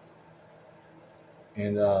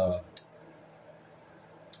 And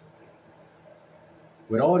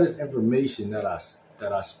with all this information that I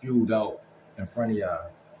spewed out in front of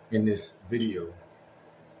y'all in this video,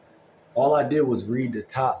 all I did was read the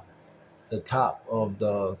top of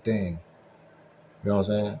the thing. You know what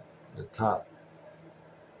I'm saying? The top.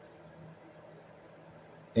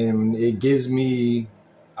 And it gives me,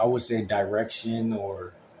 I would say, direction,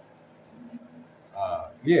 or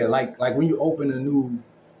like when you open a new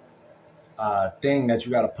thing that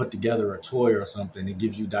you got to put together, a toy or something, it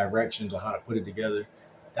gives you directions on how to put it together.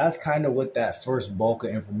 That's kind of what that first bulk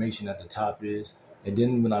of information at the top is. And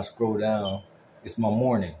then when I scroll down, it's my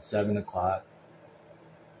morning, 7 o'clock,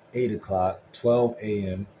 8 o'clock, 12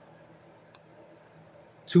 a.m.,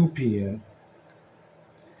 2 p.m.,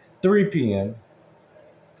 3 p.m.,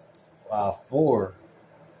 4,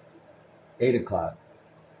 8 o'clock.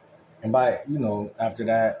 And by, you know, after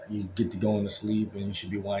that, you get to going to sleep and you should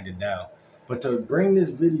be winding down. But to bring this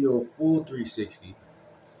video full 360,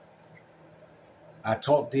 I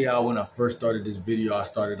talked to y'all when I first started this video. I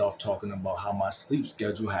started off talking about how my sleep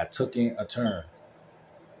schedule had taken a turn.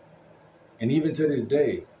 And even to this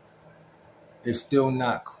day, it's still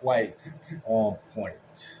not quite on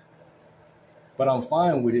point. But I'm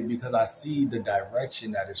fine with it because I see the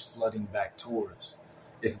direction that it's flooding back towards.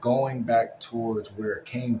 It's going back towards where it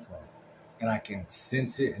came from. And I can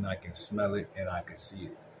sense it and I can smell it and I can see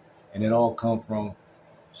it. And it all comes from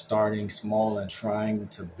starting small and trying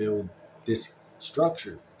to build this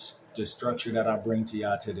structure, the structure that I bring to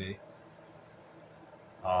y'all today.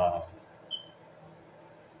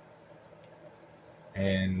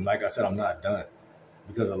 And like I said, I'm not done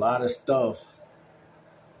because a lot of stuff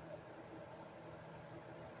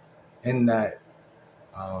in that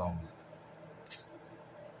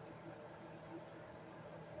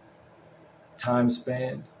time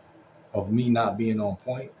span of me not being on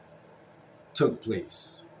point took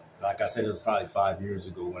place. Like I said, it was probably 5 years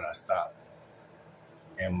ago when I stopped.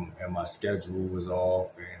 And my schedule was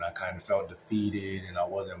off and I kind of felt defeated and I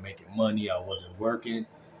wasn't making money, I wasn't working,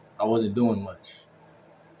 I wasn't doing much.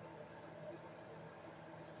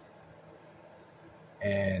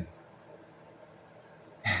 And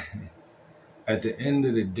at the end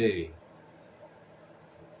of the day,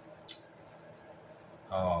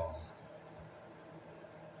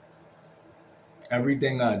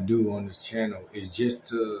 everything I do on this channel is just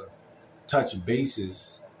to touch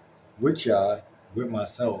bases with y'all, with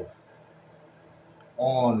myself,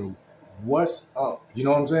 on what's up. You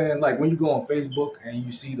know what I'm saying? Like when you go on Facebook and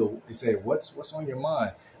you see it say what's on your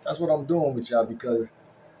mind. That's what I'm doing with y'all because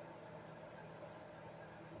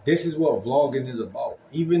this is what vlogging is about.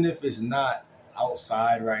 Even if it's not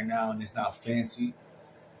outside right now and it's not fancy,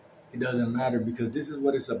 it doesn't matter because this is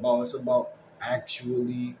what it's about. It's about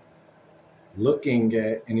actually looking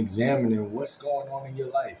at and examining what's going on in your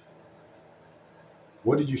life.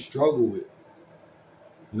 What did you struggle with?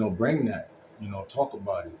 Bring that, talk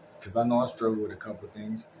about it. Because I know I struggle with a couple of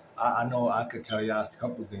things. I know I could tell y'all a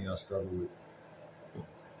couple of things I struggle with.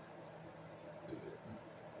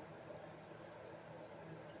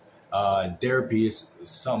 Therapy is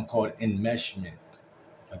something called enmeshment.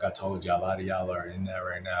 Like I told y'all, a lot of y'all are in that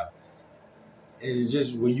right now. It's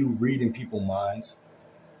just when you read in people's minds,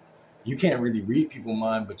 you can't really read people's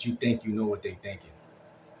mind, but you think you know what they're thinking.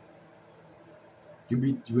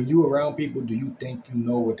 When you around people, do you think you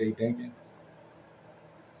know what they're thinking?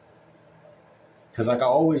 Because like I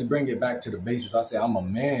always bring it back to the basics. I say I'm a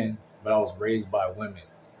man, but I was raised by women.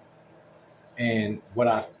 And what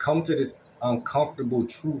I've come to this uncomfortable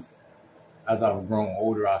truth as I've grown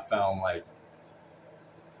older, I found like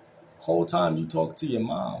whole time you talk to your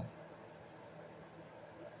mom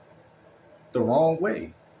the wrong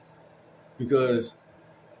way. Because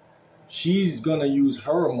she's gonna use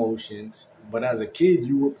her emotions, but as a kid,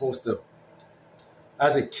 you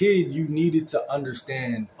needed to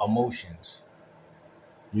understand emotions.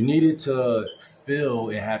 You needed to feel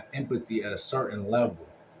and have empathy at a certain level.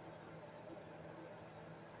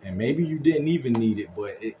 And maybe you didn't even need it,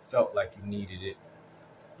 but it felt like you needed it.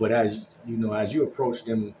 But as you approach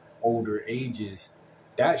them older ages,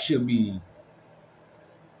 that should be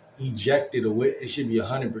ejected away. It should be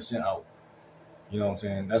 100% out. You know what I'm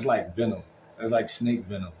saying? That's like venom. That's like snake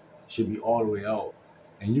venom. It should be all the way out.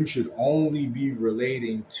 And you should only be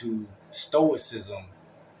relating to stoicism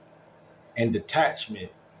and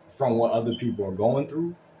detachment from what other people are going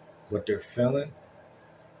through, what they're feeling,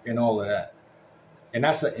 and all of that. And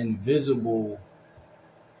that's an invisible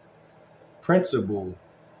principle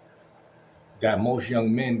that most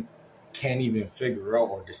young men can't even figure out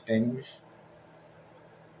or distinguish.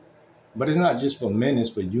 But it's not just for men, it's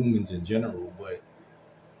for humans in general. But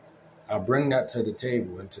I bring that to the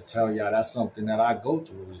table and to tell y'all that's something that I go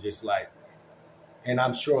through. It's just like, and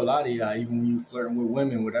I'm sure a lot of y'all, even when you flirting with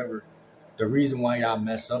women, whatever, the reason why y'all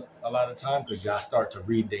mess up a lot of time because y'all start to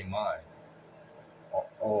read their mind.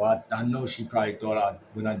 Oh, I know she probably thought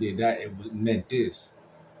when I did that, it meant this.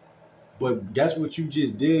 But guess what you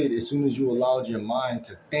just did as soon as you allowed your mind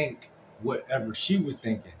to think whatever she was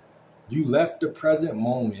thinking? You left the present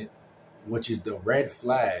moment, which is the red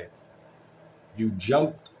flag. You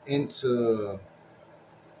jumped into,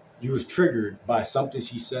 you was triggered by something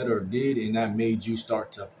she said or did, and that made you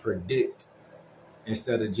start to predict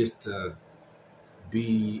instead of just to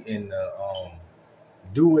be in the,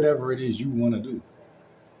 do whatever it is you want to do.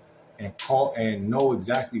 And know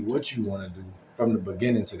exactly what you want to do from the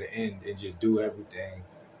beginning to the end and just do everything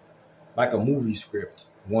like a movie script.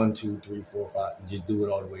 1, 2, 3, 4, 5. Just do it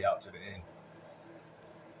all the way out to the end.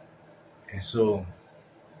 And so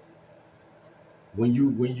when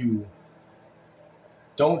you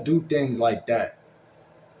don't do things like that,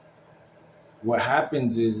 what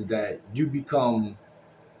happens is that you become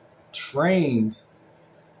trained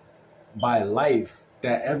by life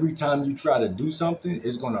that every time you try to do something,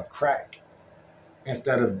 it's going to crack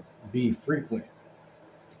instead of be frequent.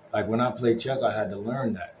 Like when I played chess, I had to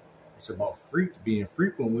learn that. It's about being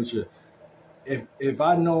frequent with you. If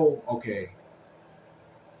I know, okay,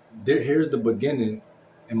 here's the beginning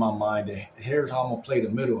in my mind, and here's how I'm going to play the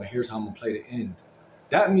middle, and here's how I'm going to play the end.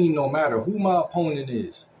 That means no matter who my opponent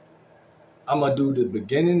is, I'm going to do the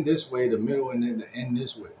beginning this way, the middle, and then the end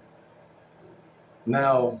this way.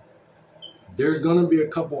 Now, there's going to be a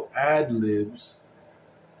couple ad-libs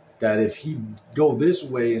that if he go this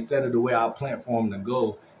way instead of the way I plan for him to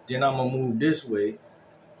go, then I'm going to move this way.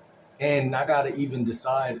 And I got to even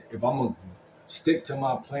decide if I'm going to stick to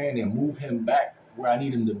my plan and move him back where I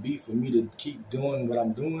need him to be for me to keep doing what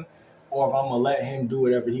I'm doing, or if I'm going to let him do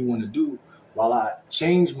whatever he want to do while I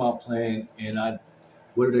change my plan. And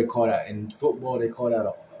what do they call that? In football, they call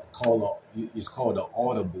that it's called an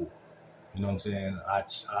audible. You know what I'm saying? I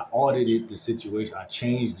audited the situation. I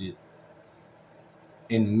changed it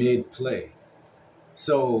in mid-play.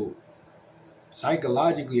 So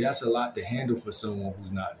psychologically, that's a lot to handle for someone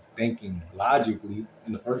who's not thinking logically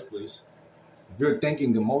in the first place. If you're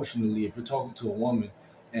thinking emotionally, if you're talking to a woman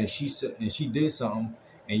and she did something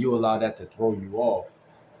and you allow that to throw you off,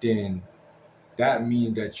 then that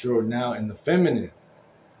means that you're now in the feminine.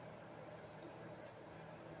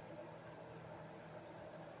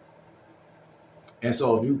 And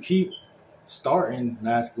so if you keep starting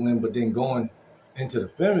masculine but then going into the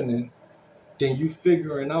feminine, then you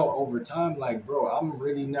figuring out over time, like, bro, I'm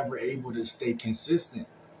really never able to stay consistent.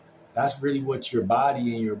 That's really what your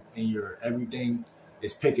body and your everything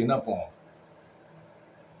is picking up on.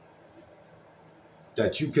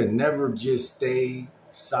 That you can never just stay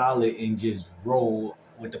solid and just roll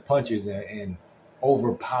with the punches and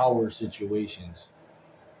overpower situations.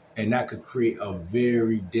 And that could create a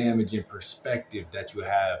very damaging perspective that you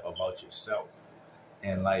have about yourself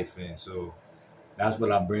and life. And so that's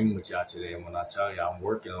what I bring with y'all today. And when I tell you I'm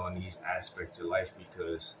working on these aspects of life,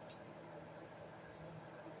 because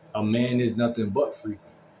a man is nothing but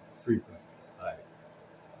frequent. Like,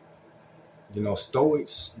 you know,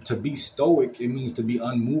 stoics, to be stoic, it means to be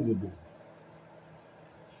unmovable.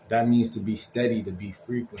 That means to be steady, to be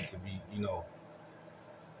frequent, to be, you know,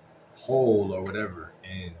 whole or whatever.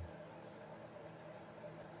 And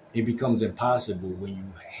it becomes impossible when you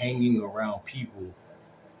hanging around people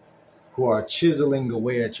who are chiseling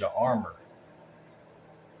away at your armor.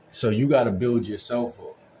 So you got to build yourself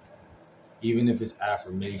up, even if it's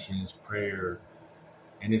affirmations, prayer,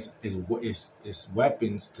 and it's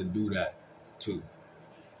weapons to do that too.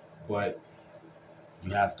 But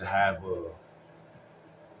you have to have you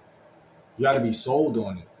got to be sold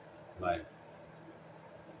on it. Like,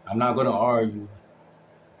 I'm not gonna argue.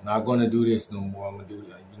 I'm not gonna do this no more. I'm gonna do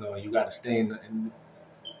that. You know, you got to stay and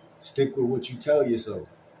stick with what you tell yourself,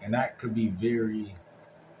 and that could be very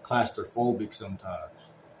claustrophobic sometimes.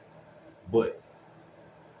 But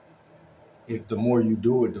if the more you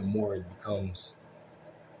do it, the more it becomes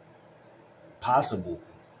possible.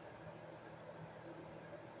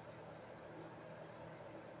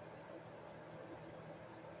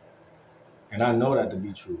 And I know that to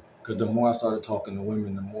be true, because the more I started talking to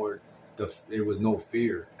women, the more there was no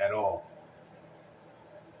fear at all.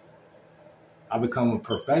 I become a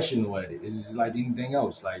professional at it. It's just like anything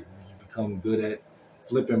else. Like, you become good at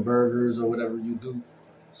flipping burgers or whatever you do,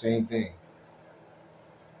 same thing.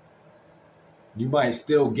 You might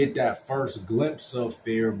still get that first glimpse of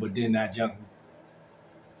fear, but then that junk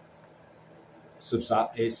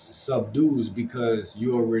subdues because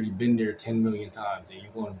you already been there 10 million times, and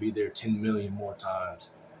you're going to be there 10 million more times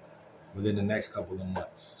within the next couple of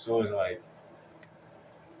months. So it's like,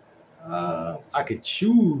 I could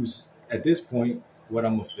choose at this point what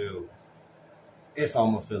I'm going to feel, if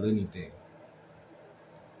I'm going to feel anything.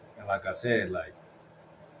 And like I said, like,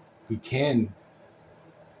 we can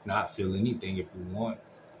not feel anything if we want.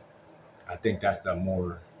 I think that's the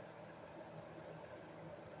more,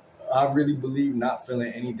 I really believe not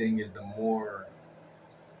feeling anything is the more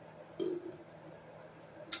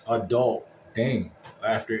adult thing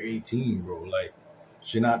after 18, bro. Like,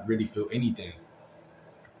 should not really feel anything.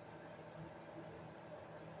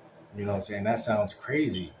 You know what I'm saying? That sounds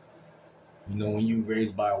crazy. You know, when you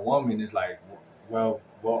raised by a woman, it's like, well,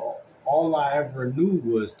 all I ever knew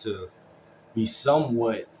was to be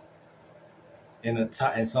somewhat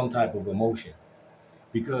in some type of emotion,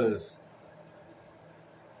 because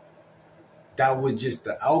that was just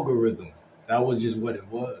the algorithm. That was just what it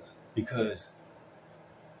was. Because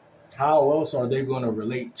how else are they going to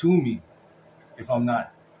relate to me if I'm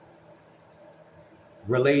not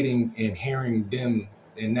relating and hearing them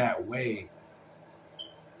in that way,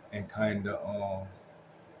 and kind of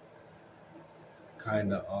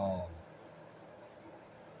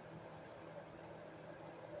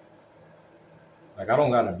like, I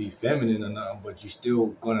don't gotta be feminine or nothing, but you still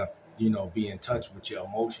gonna, be in touch with your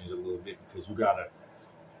emotions a little bit, because you gotta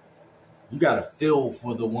feel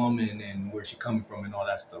for the woman and where she coming from and all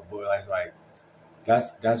that stuff. But it's like,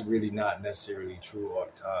 that's really not necessarily true all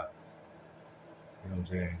the time. You know what I'm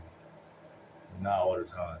saying? Not all the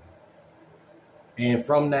time. And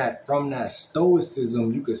from that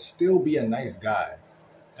stoicism, you could still be a nice guy.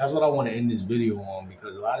 That's what I want to end this video on,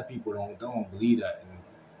 because a lot of people don't believe that, and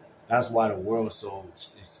that's why the world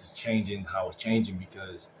it's changing how it's changing,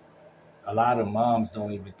 because a lot of moms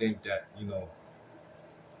don't even think that,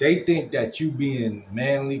 they think that you being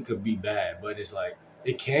manly could be bad, but it's like,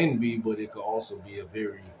 it can be, but it could also be a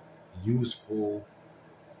very useful,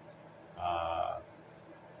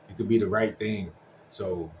 it could be the right thing.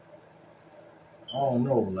 So I don't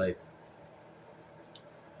know, like,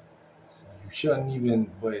 you shouldn't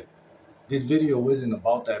even, but this video isn't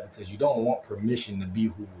about that, because you don't want permission to be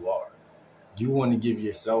who you are. You want to give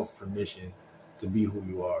yourself permission to be who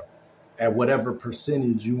you are, at whatever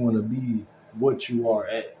percentage you want to be what you are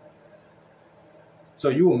at. So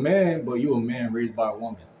you a man, but you a man raised by a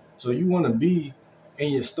woman. So you want to be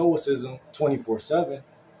in your stoicism 24/7.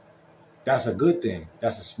 That's a good thing.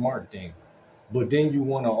 That's a smart thing. But then you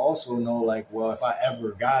want to also know, like, well, if I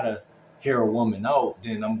ever gotta hear a woman out,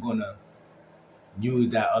 then I'm gonna use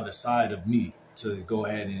that other side of me to go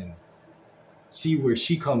ahead and see where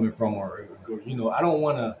she coming from, or I don't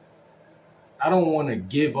want to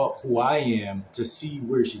give up who I am to see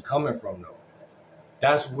where she coming from, though.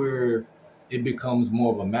 That's where it becomes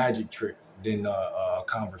more of a magic trick than a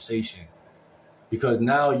conversation, because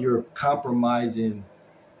now you're compromising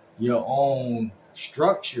your own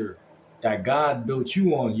structure that God built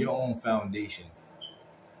you on, your own foundation,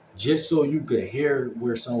 just so you could hear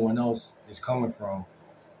where someone else is coming from,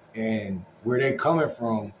 and where they're coming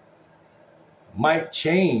from might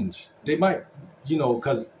change. They might,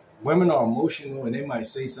 because women are emotional, and they might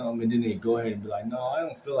say something, and then they go ahead and be like, no, I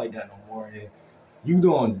don't feel like that no more. And you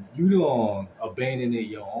don't abandon it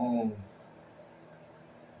your own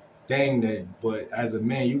thing. But as a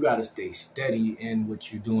man, you got to stay steady in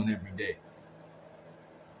what you're doing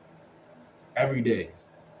every day,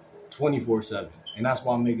 24/7. And that's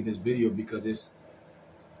why I'm making this video, because it's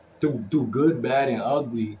through good, bad, and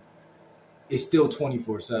ugly, it's still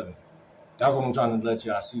 24/7. That's what I'm trying to let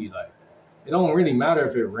y'all see. Like, it don't really matter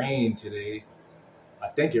if it rained today. I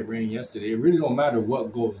think it rained yesterday. It really don't matter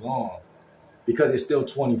what goes on, because it's still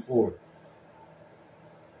 24.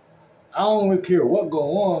 I don't really care what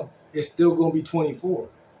go on. It's still going to be 24.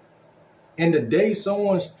 And the day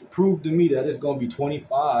someone proved to me that it's going to be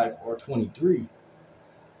 25 or 23,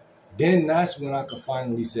 then that's when I could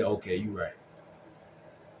finally say, okay, you're right.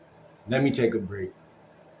 Let me take a break.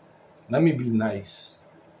 Let me be nice.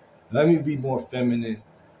 Let me be more feminine.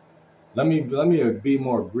 Let me be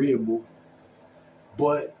more agreeable.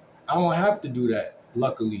 But I don't have to do that,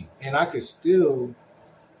 luckily. And I could still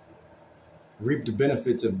reap the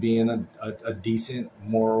benefits of being a decent,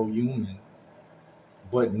 moral human,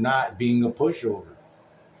 but not being a pushover.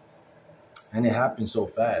 And it happens so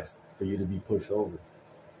fast for you to be pushed over.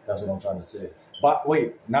 That's what I'm trying to say. But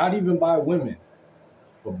wait, not even by women,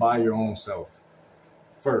 but by your own self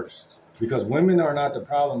first. Because women are not the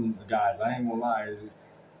problem, guys. I ain't gonna lie. It's just,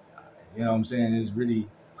 you know what I'm saying? It's really,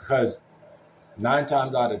 because 9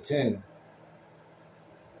 times out of 10,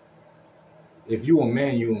 if you a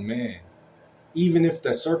man, you a man. Even if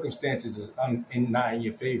the circumstances is not in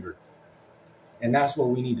your favor. And that's what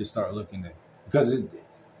we need to start looking at. Because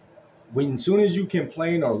as soon as you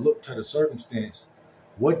complain or look to the circumstance,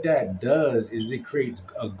 what that does is it creates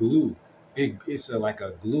a glue. It's like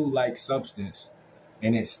a glue-like substance,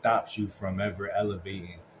 and it stops you from ever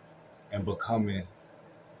elevating and becoming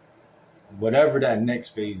whatever that next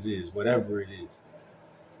phase is, whatever it is.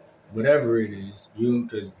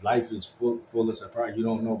 Because life is full of surprise. You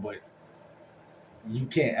don't know, but you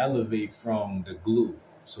can't elevate from the glue.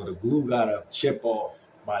 So the glue gotta chip off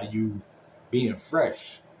by you being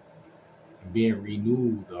fresh and being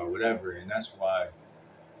renewed or whatever. And that's why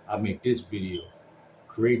I make this video.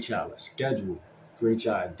 Create y'all a schedule. Create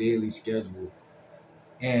y'all a daily schedule.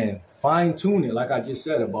 And fine tune it, like I just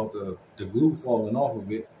said about the glue falling off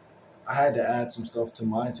of it. I had to add some stuff to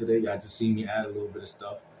mine today. Y'all just see me add a little bit of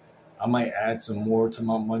stuff. I might add some more to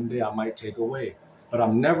my Monday. I might take away. But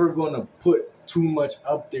I'm never going to put too much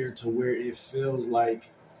up there to where it feels like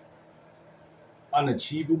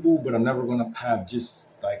unachievable, but I'm never going to have just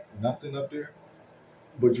like nothing up there.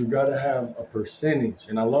 but you gotta have a percentage.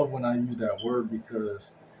 And I love when I use that word,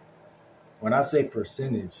 because when I say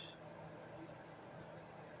percentage,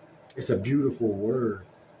 it's a beautiful word,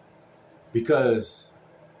 because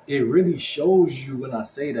it really shows you, when I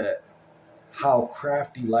say that, how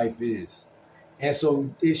crafty life is. And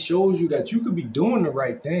so it shows you that you could be doing the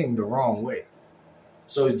right thing the wrong way.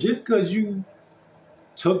 So just because you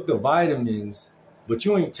took the vitamins, but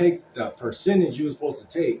you ain't take the percentage you were supposed to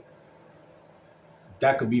take,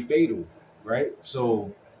 that could be fatal, right?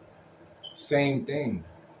 So same thing.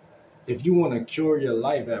 If you want to cure your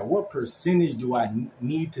life, at what percentage do I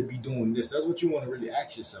need to be doing this? That's what you want to really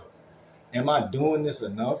ask yourself. Am I doing this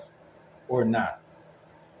enough or not?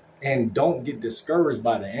 And don't get discouraged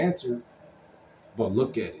by the answer, but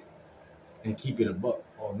look at it and keep it a buck.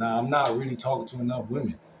 Oh, now I'm not really talking to enough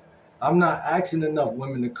women. I'm not asking enough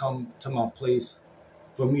women to come to my place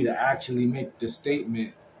for me to actually make the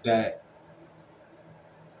statement that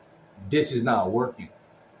this is not working.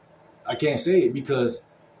 I can't say it because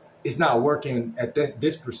it's not working at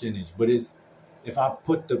this percentage, but if I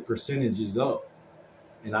put the percentages up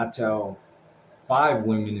and I tell 5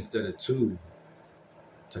 women instead of 2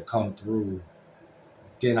 to come through,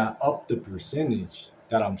 then I up the percentage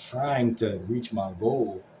that I'm trying to reach my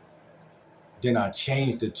goal. Then I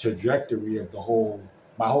change the trajectory of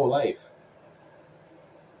my whole life.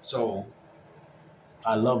 So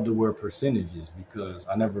I love the word percentages, because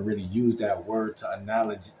I never really used that word to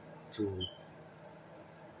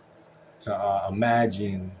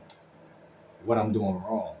imagine what I'm doing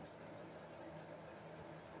wrong.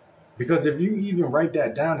 Because if you even write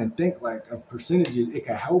that down and think like of percentages, it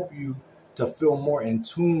can help you to feel more in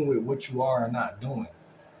tune with what you are and not doing.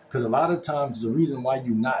 Because a lot of times the reason why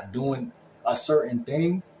you're not doing a certain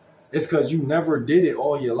thing is because you never did it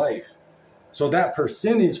all your life. So that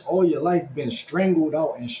percentage all your life been strangled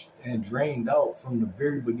out and drained out from the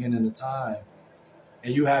very beginning of time,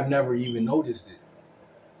 and you have never even noticed it.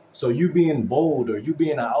 So you being bold, or you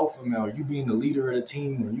being an alpha male, or you being the leader of the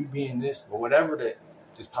team, or you being this, or whatever that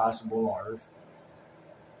is possible on earth,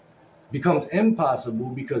 becomes impossible,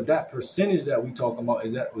 because that percentage that we talk about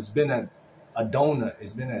it's been at a donut,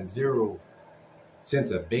 it's been at 0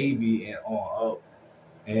 since a baby and on up.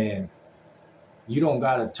 And you don't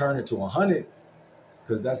gotta turn it to 100,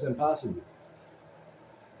 because that's impossible.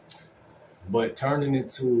 But turning it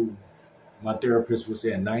to, my therapist would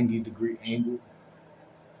say, a 90-degree angle.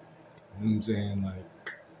 You know what I'm saying?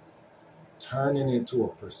 Like turning it to a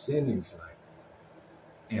percentage, like,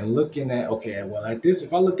 and looking at, okay, well, at this,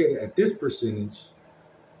 if I look at it at this percentage,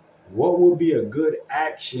 what would be a good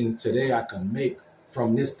action today I can make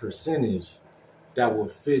from this percentage that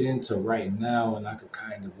would fit into right now, and I could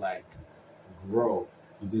kind of like grow.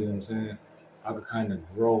 You see what I'm saying? I could kind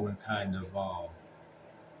of grow and kind of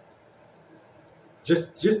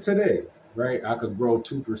just today, right? I could grow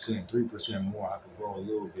 2%, 3% more. I could grow a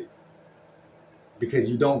little bit, because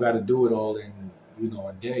you don't got to do it all in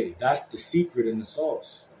a day. That's the secret in the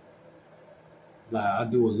sauce. Like, I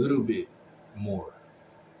do a little bit more,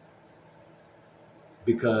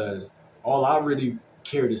 because all I really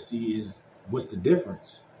care to see is what's the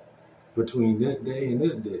difference between this day and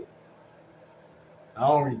this day. I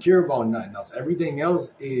don't really care about nothing else. Everything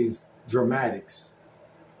else is dramatics.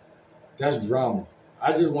 That's drama.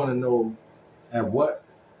 I just want to know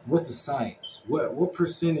what's the science? What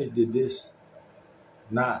percentage did this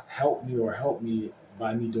not help me, or help me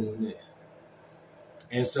by me doing this?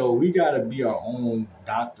 And so we gotta be our own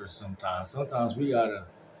doctor sometimes. Sometimes we gotta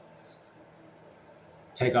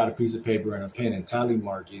take out a piece of paper and a pen and tally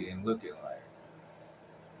mark it and look at, like,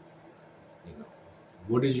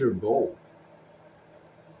 what is your goal?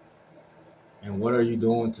 And what are you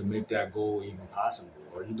doing to make that goal even possible?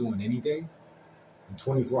 Are you doing anything? In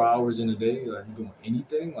 24 hours in a day, are you doing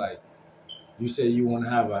anything? Like, you say you want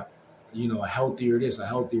to have a healthier this, a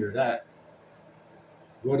healthier that.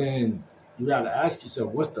 Well, then you got to ask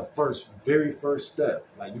yourself, what's the very first step?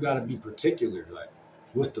 Like, you got to be particular. Like,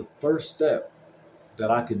 what's the first step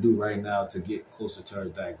that I could do right now to get closer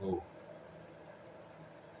towards that goal?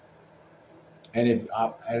 And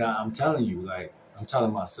I'm telling you, like, I'm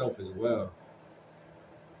telling myself as well.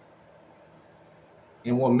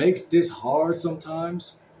 And what makes this hard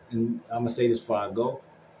sometimes, and I'm going to say this before I go,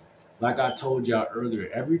 like I told y'all earlier,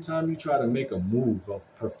 every time you try to make a move of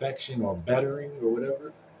perfection or bettering or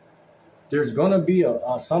whatever, there's going to be a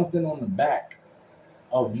something on the back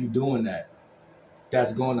of you doing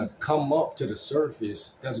that's going to come up to the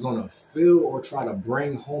surface, that's going to feel or try to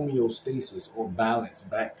bring homeostasis or balance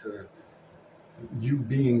back to you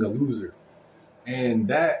being a loser. And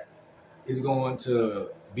that is going to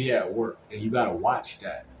be at work, and you got to watch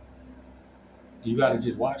that. You got to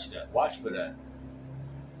just watch that. Watch for that.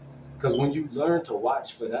 Because when you learn to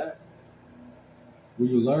watch for that,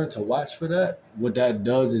 what that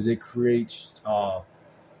does is it creates you're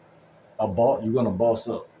gonna boss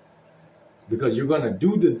up, because you're gonna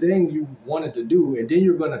do the thing you wanted to do, and then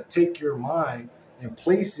you're gonna take your mind and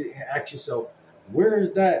place it and ask yourself, where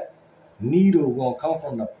is that needle gonna come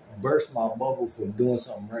from to burst my bubble from doing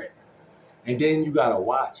something right? And then you gotta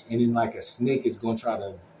watch, and then like a snake is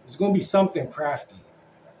gonna it's gonna be something crafty.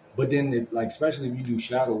 But then if like, especially if you do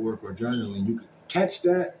shadow work or journaling, you could catch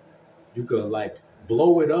that, you could like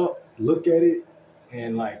blow it up, look at it,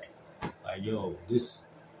 and like yo, this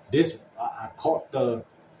I caught the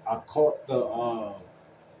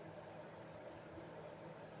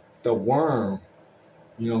worm,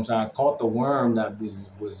 you know what I'm saying? I caught the worm that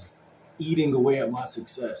was eating away at my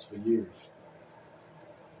success for years.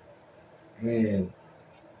 And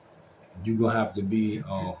you're gonna have to be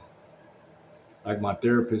like my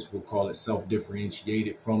therapist would call it,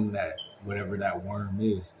 self-differentiated from that, whatever that worm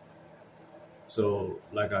is. So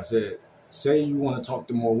like I said, say you want to talk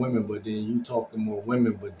to more women, but then you talk to more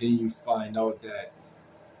women, but then you find out that,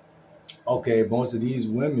 okay, most of these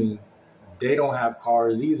women, they don't have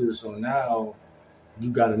cars either. So now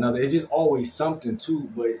you got another, it's just always something too,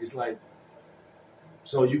 but it's like,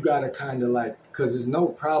 so you got to kind of like, because there's no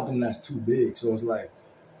problem that's too big. So it's like,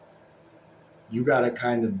 you got to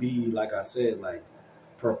kind of be, like I said, like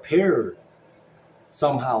prepared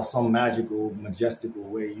somehow, some magical, majestical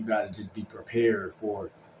way. You got to just be prepared for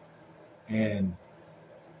it. And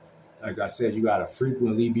like I said, you got to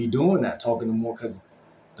frequently be doing that, talking to more, because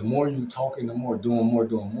the more you talking, the more doing more,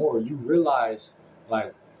 you realize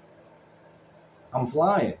like, I'm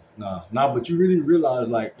flying. Nah, but you really realize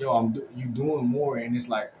like, yo, you doing more. And it's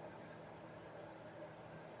like,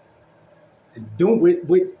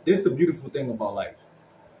 this is the beautiful thing about life.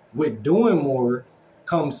 With doing more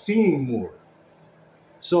comes seeing more.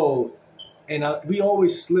 So, and we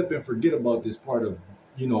always slip and forget about this part of,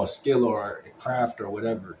 you know, a skill or a craft or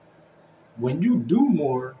whatever. When you do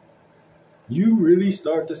more, you really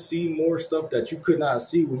start to see more stuff that you could not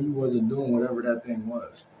see when you wasn't doing whatever that thing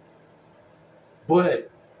was.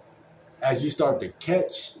 But as you start to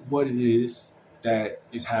catch what it is that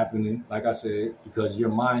is happening, like I said, because your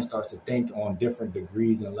mind starts to think on different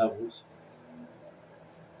degrees and levels,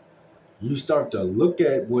 you start to look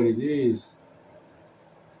at what it is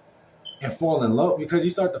and fall in love, because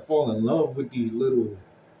you start to fall in love with these little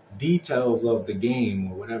details of the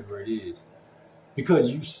game or whatever it is.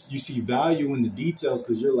 Because you see value in the details,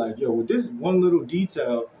 because you're like, yo, with this one little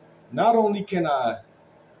detail, not only can I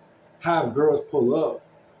have girls pull up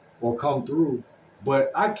or come through,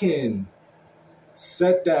 but I can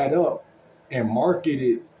set that up and market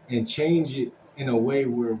it and change it in a way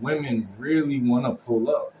where women really want to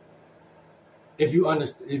pull up. If you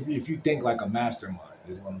understand, if you think like a mastermind,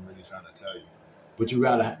 is what I'm really trying to tell you. But you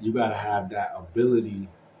gotta have that ability,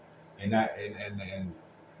 and that and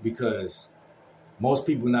because most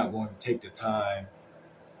people not going to take the time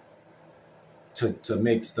to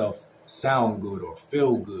make stuff sound good or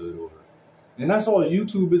feel good, and that's all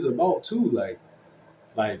YouTube is about too.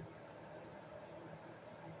 Like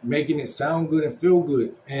making it sound good and feel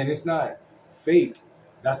good, and it's not fake.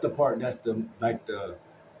 That's the part. That's the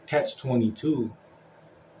catch-22,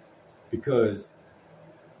 because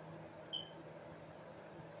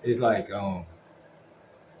it's like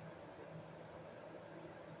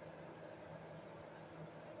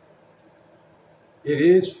it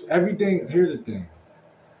is everything. Here's the thing: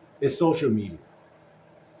 it's social media.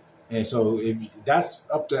 And so if that's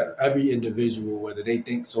up to every individual, whether they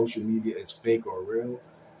think social media is fake or real.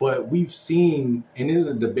 But we've seen, and this is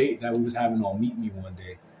a debate that we was having on Meet Me one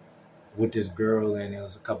day with this girl, and there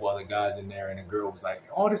was a couple other guys in there, and the girl was like,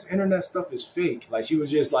 all this internet stuff is fake. Like, she was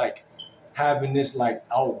just like having this like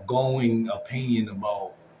outgoing opinion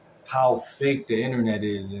about how fake the internet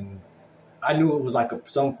is. And I knew it was like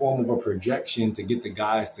some form of a projection to get the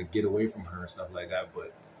guys to get away from her and stuff like that.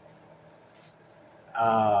 But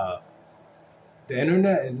the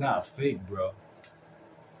internet is not fake, bro.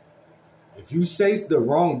 If you say the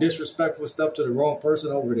wrong disrespectful stuff to the wrong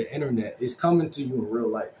person over the internet, it's coming to you in real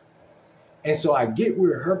life. And so I get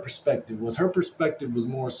where her perspective was. Her perspective was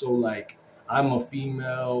more so like, I'm a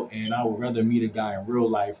female and I would rather meet a guy in real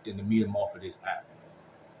life than to meet him off of this app.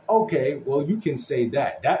 Okay, well, you can say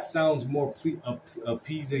that. That sounds more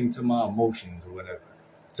appeasing to my emotions or whatever.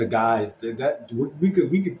 To guys, that we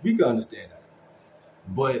could understand that.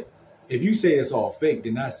 But if you say it's all fake,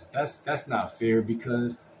 then that's not fair,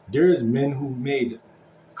 because there's men who've made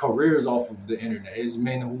careers off of the internet. There's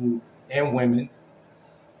men and women,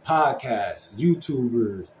 podcasts,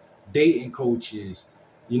 YouTubers, dating coaches,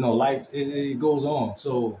 life, it goes on.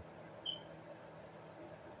 So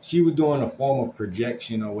she was doing a form of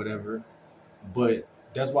projection or whatever, but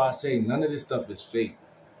that's why I say none of this stuff is fake.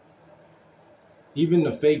 Even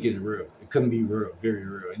the fake is real. It couldn't be real, very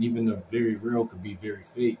real. And even the very real could be very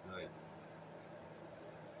fake. Like,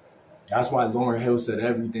 that's why Lauryn Hill said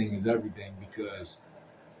everything is everything, because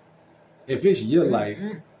if it's your life,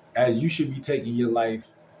 as you should be taking your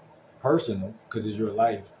life personal, because it's your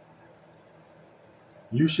life,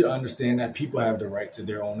 you should understand that people have the right to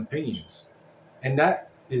their own opinions. And that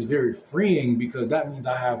is very freeing, because that means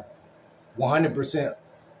I have 100%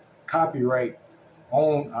 copyright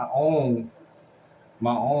I own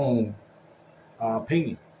my own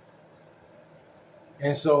opinion.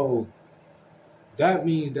 And so that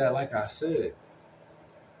means that, like I said,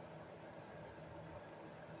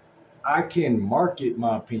 I can market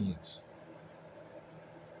my opinions.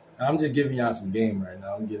 And I'm just giving y'all some game right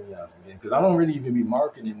now. I'm giving y'all some game, because I don't really even be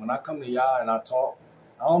marketing. When I come to y'all and I talk,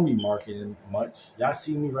 I don't be marketing much. Y'all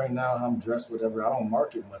see me right now, how I'm dressed, whatever. I don't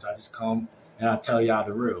market much. I just come and I tell y'all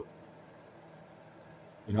the real.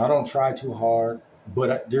 I don't try too hard,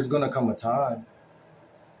 but there's going to come a time,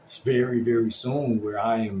 it's very, very soon, where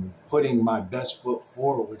I am putting my best foot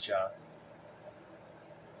forward with y'all.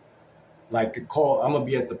 Like, I'm going to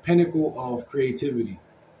be at the pinnacle of creativity.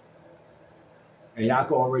 And y'all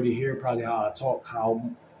can already hear probably how I talk,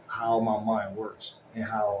 how my mind works, and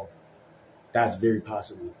how that's very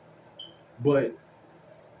possible. But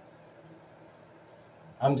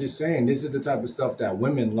I'm just saying, this is the type of stuff that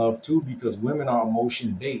women love too, because women are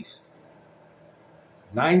emotion based.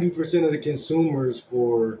 90% of the consumers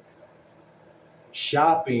for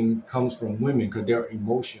shopping comes from women, because they're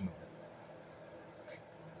emotional.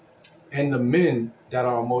 And the men that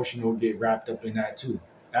are emotional get wrapped up in that too.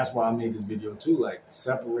 That's why I made this video too, like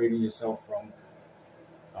separating yourself from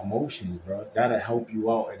emotions, bro. That'll help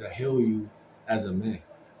you out. It'll heal you as a man.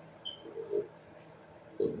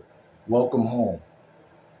 Welcome home.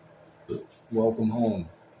 Welcome home.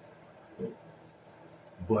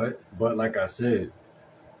 But like I said,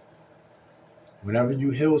 whenever you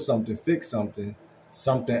heal something, fix something,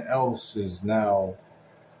 something else is now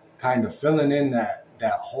kind of filling in that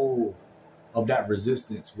hole of that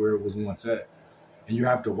resistance where it was once at. And you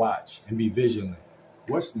have to watch and be vigilant.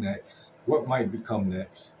 What's next? What might become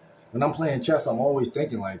next? When I'm playing chess, I'm always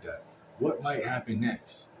thinking like that. What might happen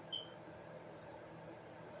next?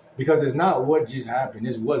 Because it's not what just happened,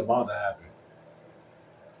 it's what's about to happen.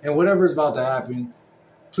 And whatever is about to happen,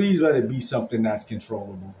 please let it be something that's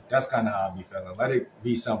controllable. That's kind of how I be feeling. Let it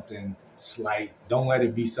be something slight. Don't let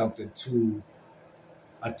it be something too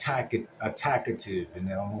attackative. And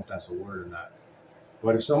I don't know if that's a word or not.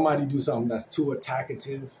 But if somebody do something that's too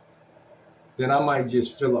attackative, then I might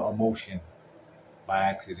just feel an emotion by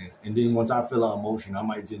accident. And then once I feel an emotion, I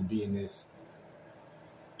might just be in this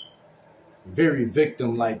very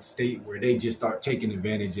victim-like state where they just start taking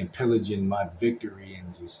advantage and pillaging my victory,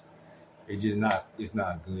 and it's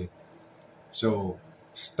not good. So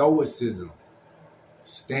stoicism,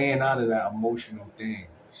 staying out of that emotional thing,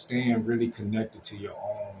 staying really connected to your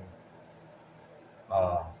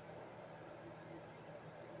own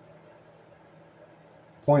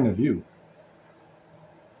point of view,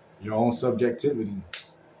 your own subjectivity.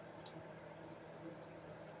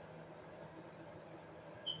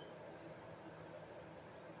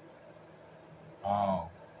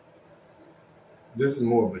 This is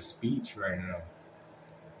more of a speech right now,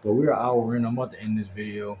 but we're an hour in. I'm about to end this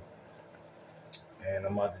video, and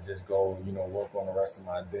I'm about to just go, work on the rest of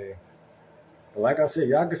my day. But like I said,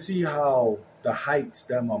 y'all can see how the heights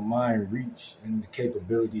that my mind reach and the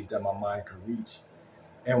capabilities that my mind can reach,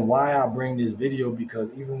 and why I bring this video,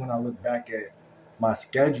 because even when I look back at my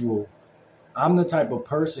schedule, I'm the type of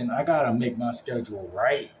person, I gotta make my schedule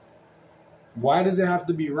right. Why does it have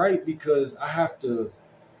to be right? Because I have to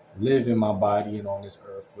live in my body and on this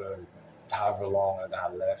earth for however long I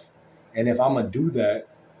got left. And if I'm gonna do that,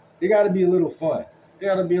 it gotta be a little fun. It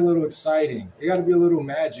gotta be a little exciting. It gotta be a little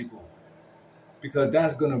magical, because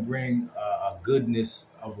that's gonna bring a goodness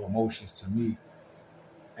of emotions to me.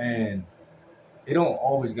 And it don't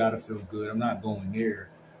always gotta feel good. I'm not going there,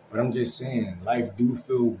 but I'm just saying life do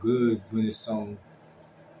feel good when there's some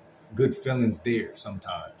good feelings there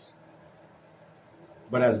sometimes.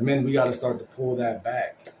 But as men, we got to start to pull that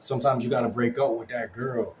back. Sometimes you got to break up with that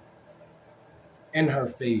girl in her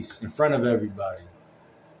face, in front of everybody.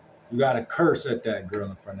 You got to curse at that girl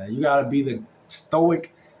in front of her. You got to be the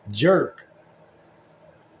stoic jerk.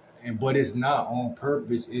 But it's not on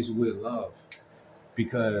purpose. It's with love.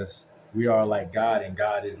 Because we are like God, and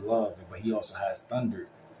God is love. But he also has thunder.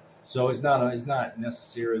 So it's not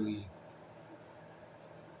necessarily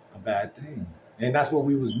a bad thing. And that's what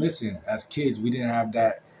we was missing as kids. We didn't have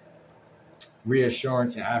that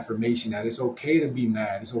reassurance and affirmation that it's okay to be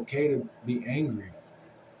mad. It's okay to be angry.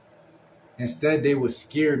 Instead, they were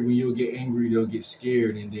scared. When you'll get angry, they'll get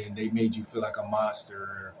scared, and then they made you feel like a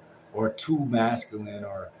monster or too masculine,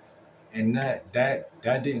 and that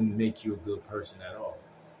didn't make you a good person at all.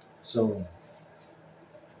 So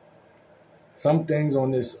some things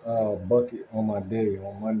on this bucket on my day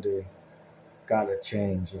on Monday gotta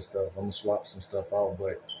change and stuff. I'm gonna swap some stuff out,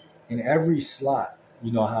 but in every slot,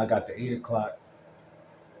 you know how I got the 8 o'clock,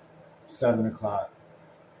 7 o'clock,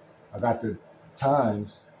 I got the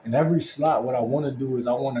times. In every slot, what I want to do is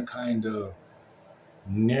I want to kind of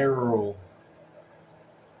narrow.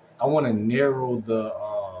 I want to narrow the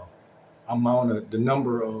the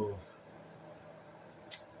number of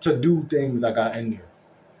to do things I got in there.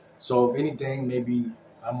 So if anything, maybe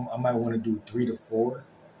I might want to do 3 to 4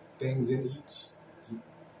 things in each.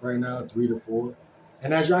 Right now, 3 to 4.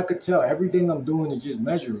 And as y'all could tell, everything I'm doing is just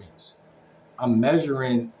measurements. I'm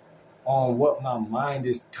measuring on what my mind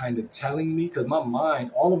is kind of telling me, because my mind,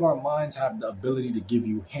 all of our minds have the ability to give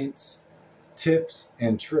you hints, tips,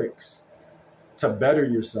 and tricks to better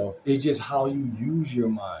yourself. It's just how you use your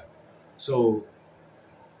mind. So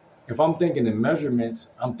if I'm thinking in measurements,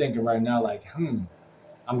 I'm thinking right now like,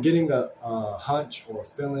 I'm getting a hunch or a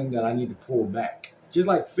feeling that I need to pull back. Just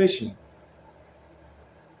like fishing.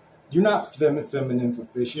 You're not feminine for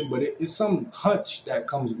fishing, but it's some hunch that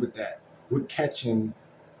comes with that, with catching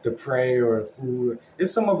the prey or food.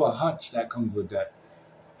 It's some of a hunch that comes with that.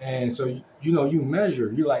 And so, you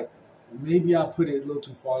measure. You're like, maybe I put it a little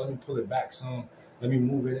too far. Let me pull it back some. Let me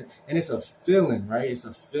move it. And it's a feeling, right? It's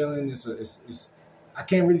a feeling. It's I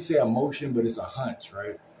can't really say emotion, but it's a hunch,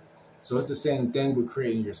 right? So it's the same thing with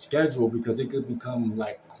creating your schedule, because it could become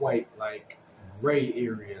like quite like gray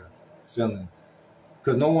area feeling.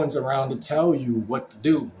 Because no one's around to tell you what to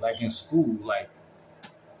do. Like in school, like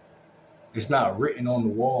it's not written on the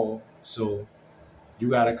wall. So you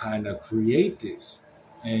gotta kind of create this,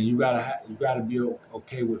 and you gotta be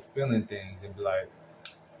okay with feeling things and be like,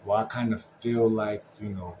 well, I kind of feel like,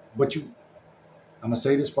 But I'm gonna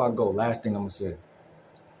say this before I go. Last thing I'm gonna say.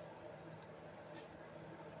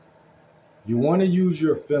 You want to use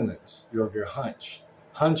your feelings, your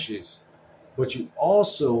hunches, but you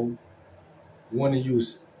also want to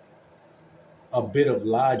use a bit of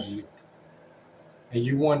logic, and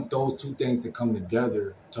you want those two things to come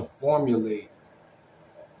together to formulate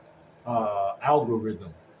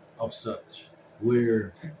algorithm of such,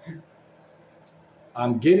 where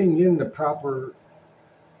I'm getting in the proper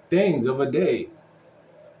things of a day.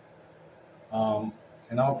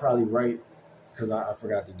 And I'll probably write, because I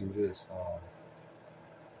forgot to do this.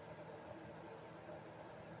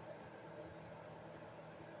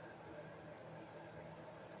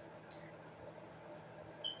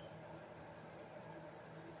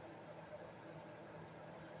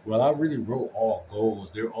 Well, I really wrote all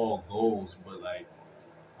goals. They're all goals, but like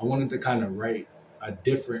I wanted to kind of write a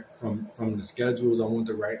different from the schedules. I wanted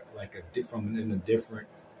to write like a different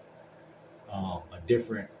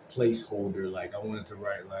placeholder. Like I wanted to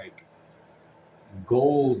write like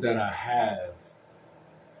goals that I have,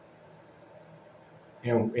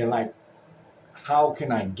 and like how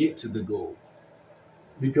can I get to the goal?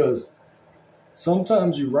 Because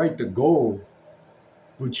sometimes you write the goal,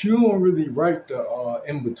 but you don't really write the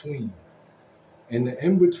in between. And the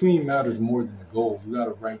in between matters more than the goal. You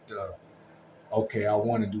gotta write okay, I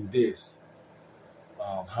want to do this.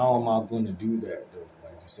 How am I going to do that though?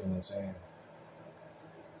 Like, you see what I'm saying?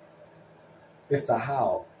 It's the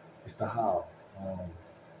how. It's the how.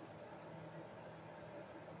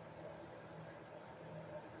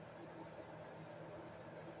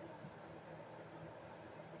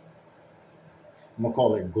 I'm gonna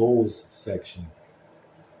call it goals section,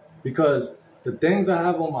 because the things I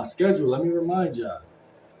have on my schedule, let me remind y'all,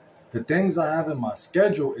 the things I have in my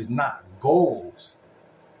schedule is not goals.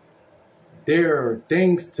 There are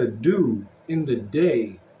things to do in the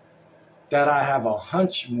day that I have a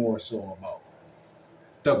hunch more so about.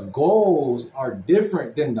 The goals are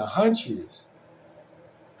different than the hunches.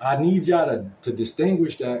 I need y'all to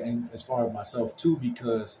distinguish that, and as far as myself too,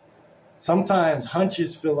 because sometimes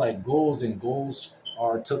hunches feel like goals, and goals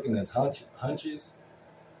are taken as hunches.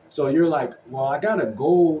 So you're like, well, I got a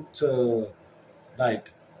goal to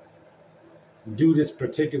like do this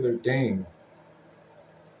particular thing,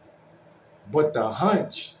 but the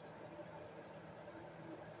hunch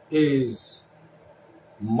is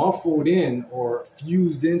muffled in or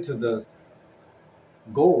fused into the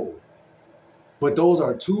goal. But those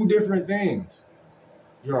are two different things.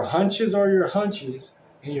 Your hunches are your hunches,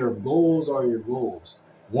 and your goals are your goals.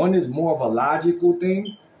 One is more of a logical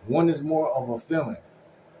thing, one is more of a feeling.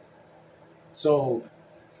 So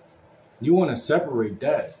you want to separate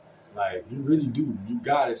that. Like, you really do. You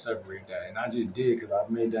got to separate that. And I just did, because I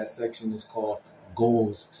made that section. It's called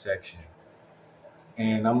goals section.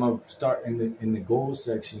 And I'm going to start in the goals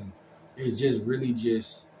section. It's just really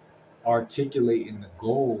just articulating the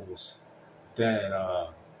goals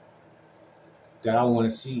that that I want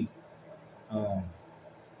to see.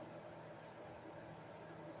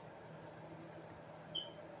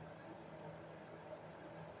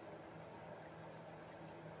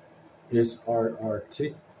 It's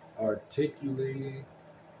articulating.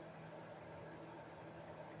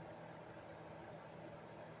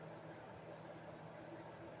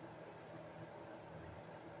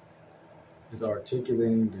 Is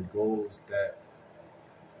articulating the goals that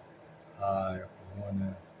I want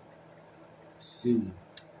to see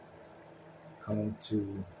come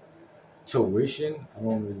to tuition. I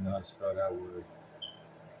don't really know how to spell that word.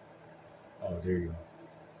 Oh, there you go.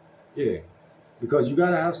 Yeah, because you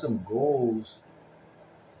gotta have some goals,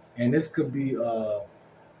 and this could be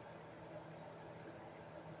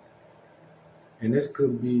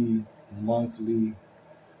monthly,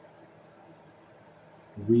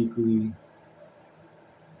 weekly.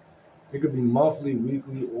 It could be monthly,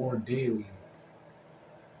 weekly, or daily,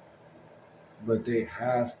 but they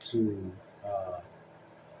have to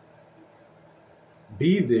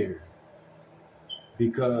be there,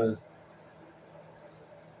 because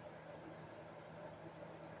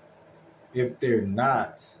if they're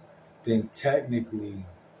not, then technically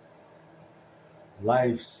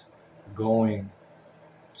life's going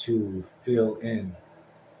to fill in.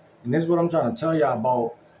 And this is what I'm trying to tell y'all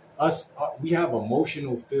about us. We have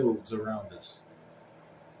emotional fields around us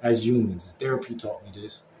as humans. Therapy taught me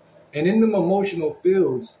this. And in them emotional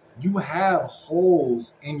fields, you have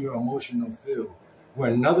holes in your emotional field where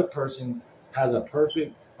another person has a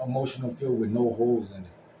perfect emotional field with no holes in it.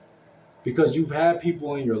 Because you've had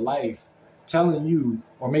people in your life telling you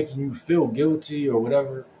or making you feel guilty or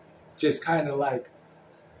whatever, just kind of like,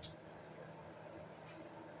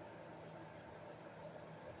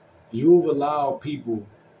 you've allowed people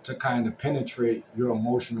to kind of penetrate your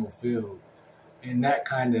emotional field, and that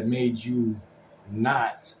kind of made you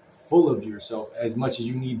not full of yourself as much as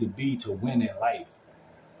you need to be to win in life.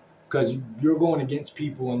 Because you're going against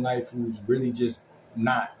people in life who's really just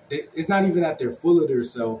not, it's not even that they're full of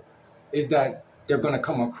themselves, it's that they're going to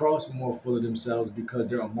come across more full of themselves because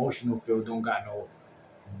their emotional field don't got no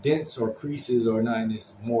dents or creases or nothing.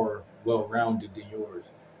 It's more well-rounded than yours.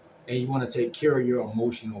 And you want to take care of your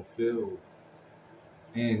emotional field.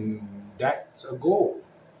 And that's a goal,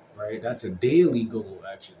 right? That's a daily goal,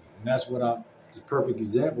 actually. And that's what it's a perfect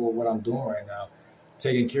example of what I'm doing right now.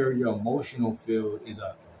 Taking care of your emotional field is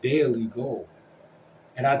a daily goal.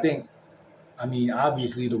 And I think,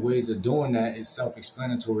 obviously the ways of doing that is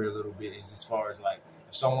self-explanatory a little bit, is as far as like,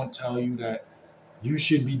 if someone tell you that you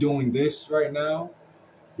should be doing this right now,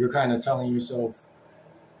 you're kind of telling yourself,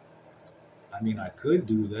 I could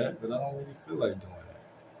do that, but I don't really feel like doing that.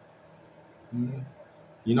 Mm-hmm.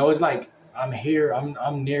 It's like I'm here,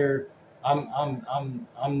 I'm near, I'm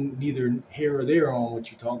neither here or there on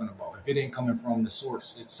what you're talking about. If it ain't coming from the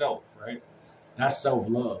source itself, right? That's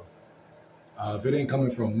self-love. If it ain't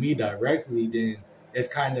coming from me directly, then it's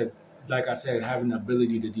kind of, like I said, having the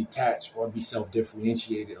ability to detach or be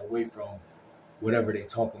self-differentiated away from whatever they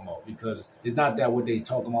talking about, because it's not that what they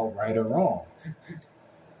talking about right or wrong.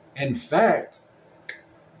 In fact,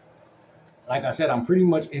 like I said, I'm pretty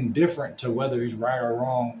much indifferent to whether it's right or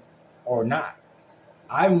wrong or not.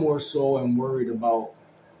 I more so am worried about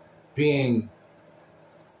being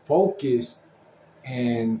focused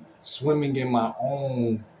and swimming in my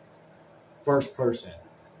own first person.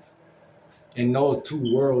 And those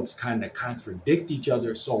two worlds kind of contradict each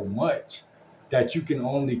other so much that you can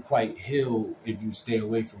only quite heal if you stay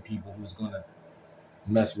away from people who's going to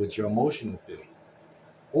mess with your emotional field.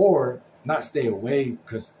 Or not stay away,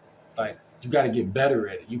 because like, you got to get better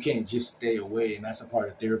at it. You can't just stay away. And that's a part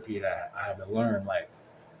of therapy that I had to learn. Like,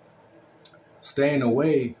 staying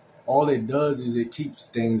away, all it does is it keeps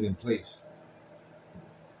things in place.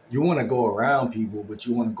 You want to go around people, but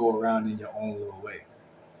you want to go around in your own little way.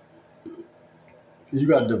 You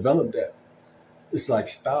got to develop that. It's like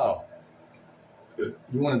style. You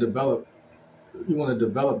want to develop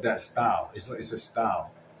that style. It's a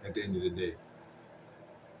style at the end of the day.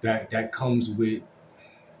 That comes with,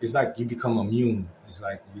 it's like you become immune. It's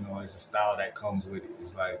like, it's a style that comes with it.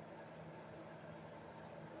 It's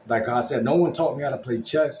like I said, no one taught me how to play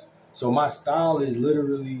chess. So my style is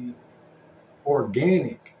literally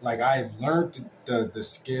organic. Like I've learned the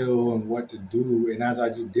skill and what to do, and as I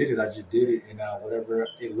just did it, and now whatever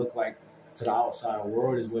it looked like to the outside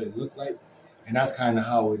world is what it looked like, and that's kind of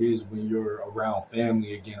how it is when you're around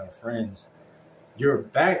family again or friends. You're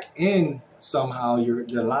back in somehow. You're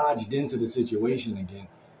lodged into the situation again,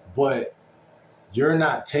 but you're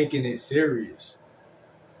not taking it serious,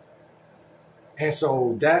 and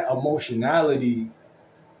so that emotionality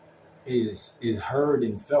is heard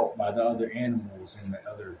and felt by the other animals, and the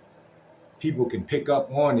other people can pick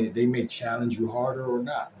up on it. They may challenge you harder or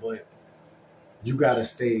not, but you got to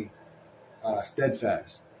stay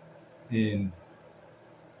steadfast in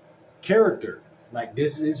character. Like,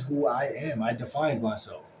 this is who I am. I defined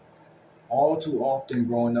myself. All too often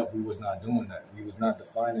growing up, we was not doing that. We was not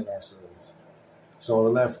defining ourselves. So it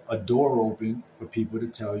left a door open for people to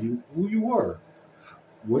tell you who you were,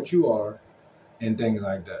 what you are, and things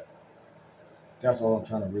like that. That's all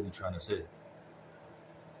I'm really trying to say.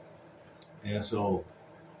 And so,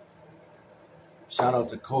 shout out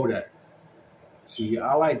to Kodak. See,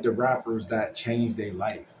 I like the rappers that change their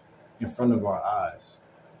life in front of our eyes.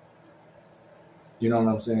 You know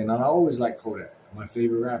what I'm saying? And I always like Kodak, my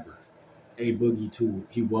favorite rapper. A Boogie too,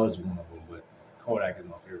 he was one of them, but Kodak is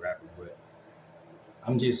my favorite rapper. But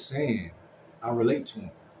I'm just saying, I relate to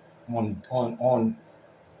him on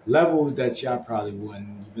levels that y'all probably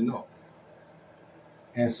wouldn't even know.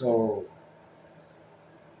 And so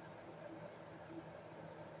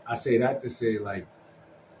I say that to say, like,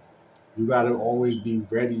 you got to always be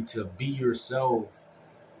ready to be yourself,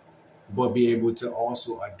 but be able to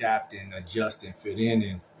also adapt and adjust and fit in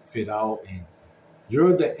and fit out. And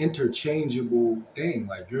you're the interchangeable thing.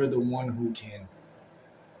 Like, you're the one who can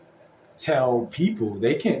tell people.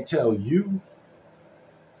 They can't tell you.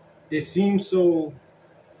 It seems so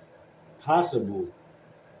possible,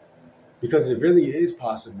 because it really is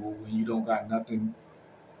possible when you don't got nothing.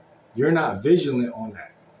 You're not vigilant on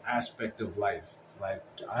that aspect of life. Like,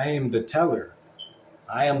 I am the teller.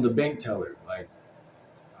 I am the bank teller. Like,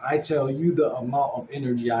 I tell you the amount of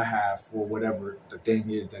energy I have for whatever the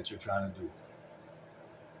thing is that you're trying to do.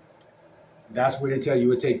 That's where they tell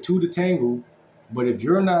you it take two to tangle. But if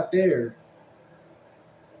you're not there,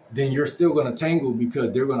 then you're still going to tangle,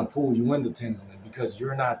 because they're going to pull you into tangling, because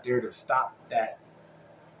you're not there to stop that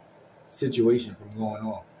situation from going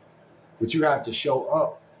on. But you have to show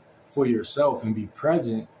up for yourself and be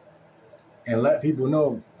present and let people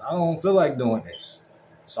know, I don't feel like doing this.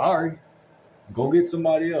 Sorry. Go get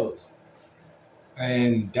somebody else.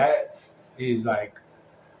 And that is like,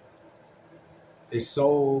 it's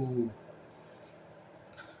so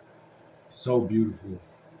beautiful.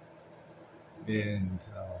 And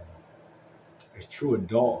it's true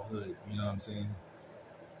adulthood, you know what I'm saying?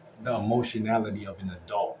 The emotionality of an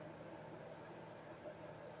adult.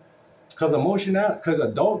 Because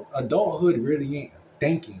adulthood really ain't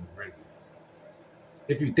thinking, really.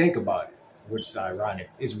 If you think about it, which is ironic.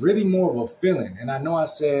 It's really more of a feeling. And I know I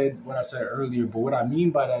said what I said earlier, but what I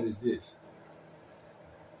mean by that is this.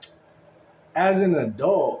 As an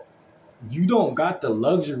adult, you don't got the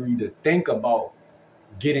luxury to think about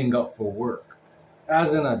getting up for work.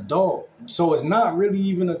 As an adult, so it's not really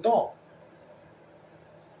even a thought.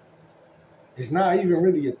 It's not even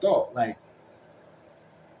really a thought.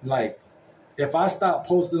 Like, if I stop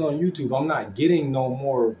posting on YouTube, I'm not getting no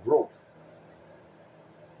more growth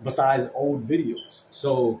besides old videos.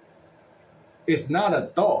 So it's not a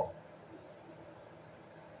thought.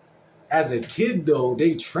 As a kid, though,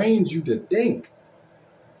 they trained you to think.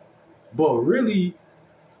 But really,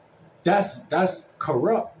 that's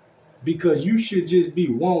corrupt, because you should just be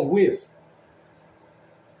one with.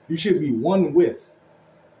 You should be one with.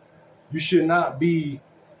 You should not be,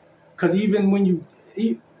 because even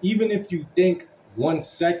if you think 1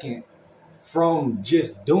 second from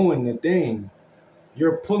just doing the thing,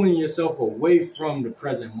 you're pulling yourself away from the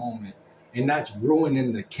present moment, and that's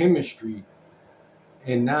ruining the chemistry.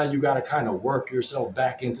 And now you got to kind of work yourself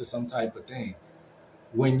back into some type of thing,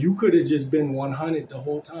 when you could have just been 100 the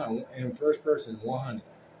whole time, in first person, 100.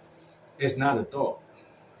 It's not a thought.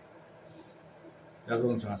 That's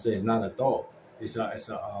what I'm trying to say. It's not a thought. It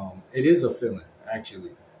is a feeling,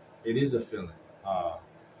 actually. It is a feeling.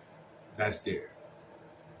 That's there.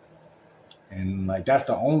 And like, that's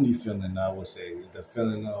the only feeling I would say, the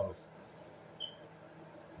feeling of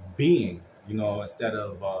being, instead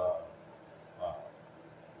of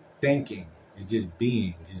thinking. It's just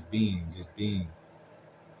being.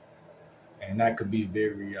 And that could be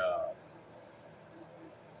very,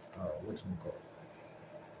 whatchamacallit?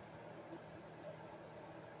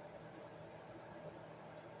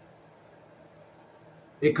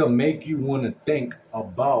 It could make you want to think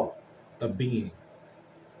about the being.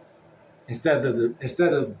 Instead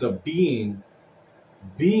of the being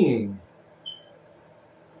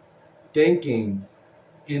thinking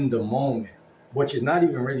in the moment, which is not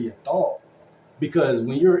even really a thought. Because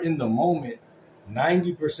when you're in the moment,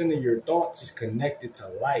 90% of your thoughts is connected to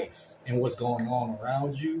life and what's going on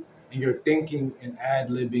around you. And you're thinking and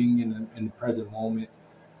ad-libbing in the present moment.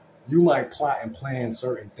 You might plot and plan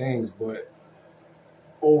certain things, but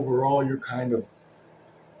overall you're kind of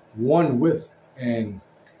one with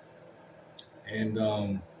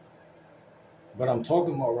what I'm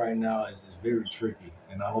talking about right now is very tricky,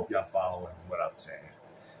 and I hope y'all following what I'm saying.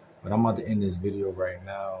 But I'm about to end this video right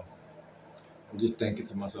now. I'm just thinking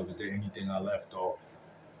to myself, is there anything I left off?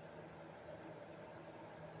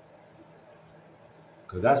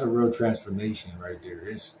 Because that's a real transformation right there.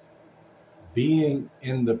 It's being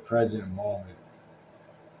in the present moment.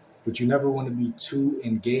 But you never want to be too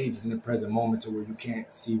engaged in the present moment to where you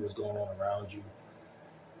can't see what's going on around you.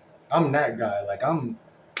 I'm that guy. Like I'm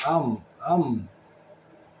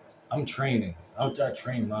training. I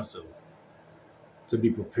train myself to be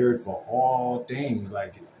prepared for all things.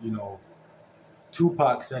 Like, you know,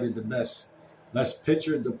 Tupac said it the best. Let's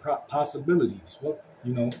picture the possibilities. Well,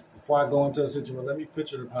 you know, before I go into a situation, let me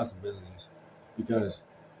picture the possibilities, because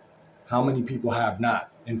how many people have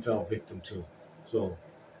not and fell victim to? So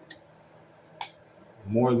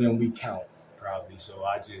more than we count, probably. So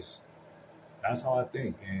that's how I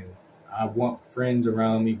think. And I want friends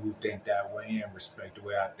around me who think that way and respect the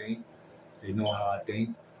way I think. They know how I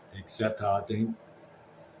think. They accept how I think.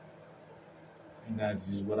 And that's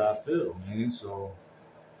just what I feel, man. So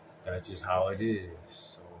that's just how it is.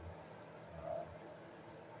 So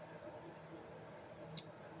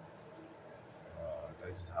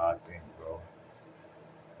that's just how I think, bro.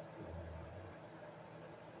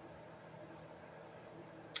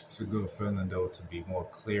 It's a good feeling, though, to be more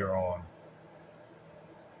clear on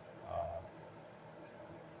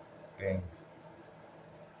things.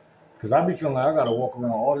 Because I be feeling like I got to walk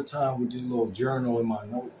around all the time with this little journal in my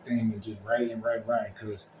note thing and just writing.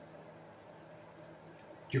 Because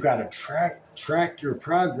you got to track your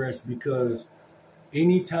progress, because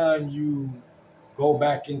anytime you go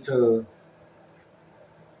back into,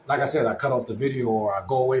 like I said, I cut off the video or I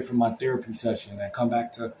go away from my therapy session and come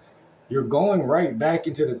back to, you're going right back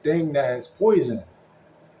into the thing that's poison.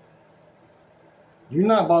 You're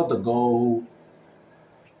not about to go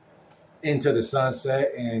into the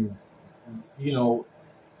sunset and, you know,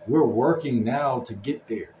 we're working now to get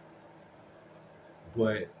there.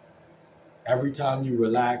 But every time you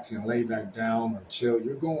relax and lay back down or chill,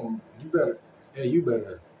 you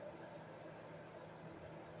better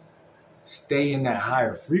stay in that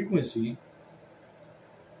higher frequency.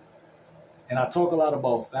 And I talk a lot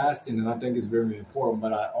about fasting, and I think it's very important,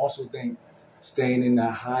 but I also think staying in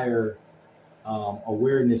that higher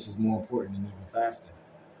awareness is more important than even fasting.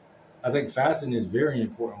 I think fasting is very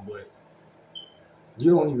important, but you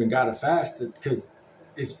don't even gotta fast it, because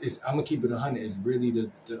it's I'm gonna keep it 100. It's really the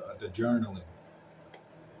journaling.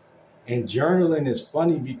 And journaling is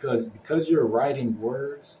funny because you're writing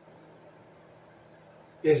words,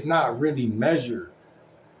 it's not really measured.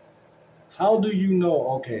 How do you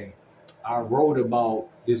know, okay, I wrote about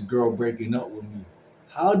this girl breaking up with me?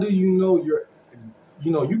 How do you know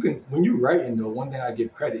you can, when you're writing, though, one thing I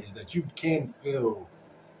give credit is that you can feel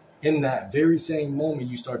in that very same moment,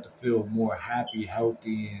 you start to feel more happy,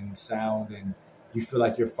 healthy, and sound, and you feel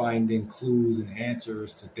like you're finding clues and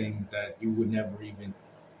answers to things that you would never even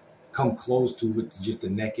come close to with just a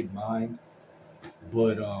naked mind.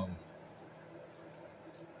 But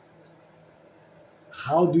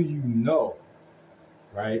how do you know,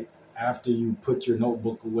 right? After you put your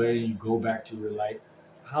notebook away and you go back to your life,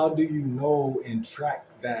 how do you know and track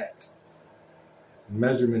that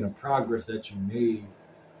measurement of progress that you made?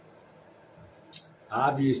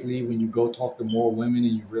 Obviously, when you go talk to more women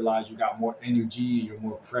and you realize you got more energy, you're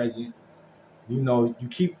more present, you know, you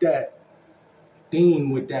keep that theme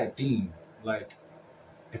with that theme. Like,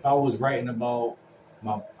 if I was writing about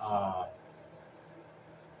my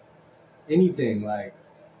anything like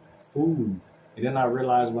food, and then I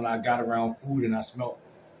realized when I got around food and I smelled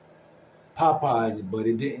Popeyes, but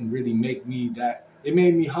it didn't really make me that, it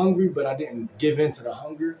made me hungry, but I didn't give in to the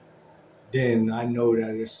hunger, then I know that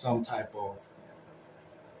there's some type of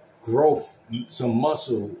growth, some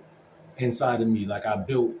muscle inside of me, like I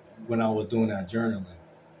built when I was doing that journaling.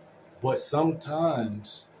 But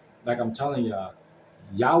sometimes, like I'm telling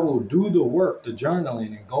y'all will do the work, the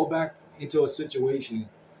journaling, and go back into a situation.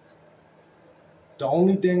 The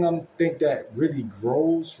only thing I think that really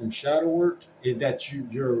grows from shadow work is that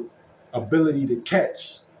your ability to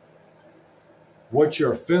catch what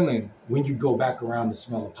you're feeling when you go back around the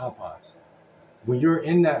smell of Popeyes. When you're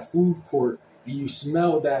in that food court and you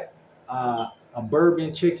smell that a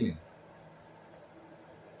bourbon chicken,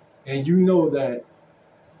 and you know that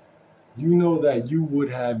you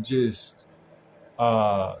would have just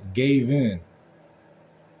gave in,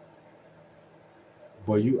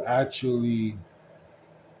 but you actually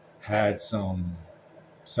had some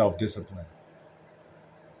self-discipline.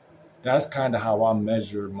 That's kind of how I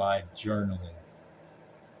measure my journaling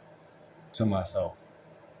to myself.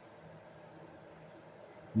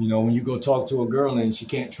 You know, when you go talk to a girl and she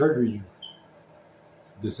can't trigger you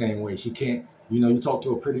the same way. She can't, you talk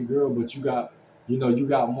to a pretty girl, but you got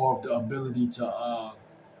more of the ability to,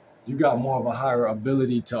 you got more of a higher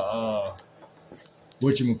ability to,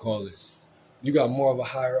 whatchamacallit? You got more of a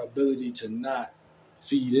higher ability to not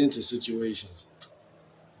feed into situations.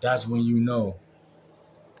 That's when you know.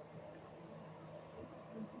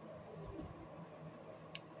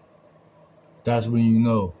 That's when you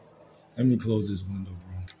know. Let me close this window, bro.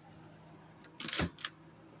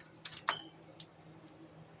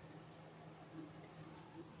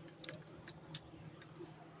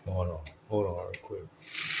 Hold on real quick.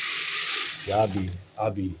 Yeah,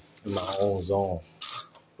 I'll be in my own zone.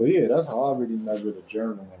 But yeah, that's how I really measure the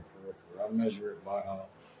journaling for real. I measure it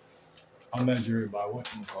by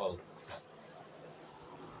whatchamacallit.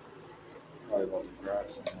 Probably about to grab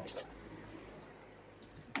something.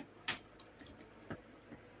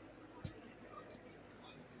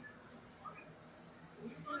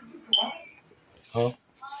 Huh?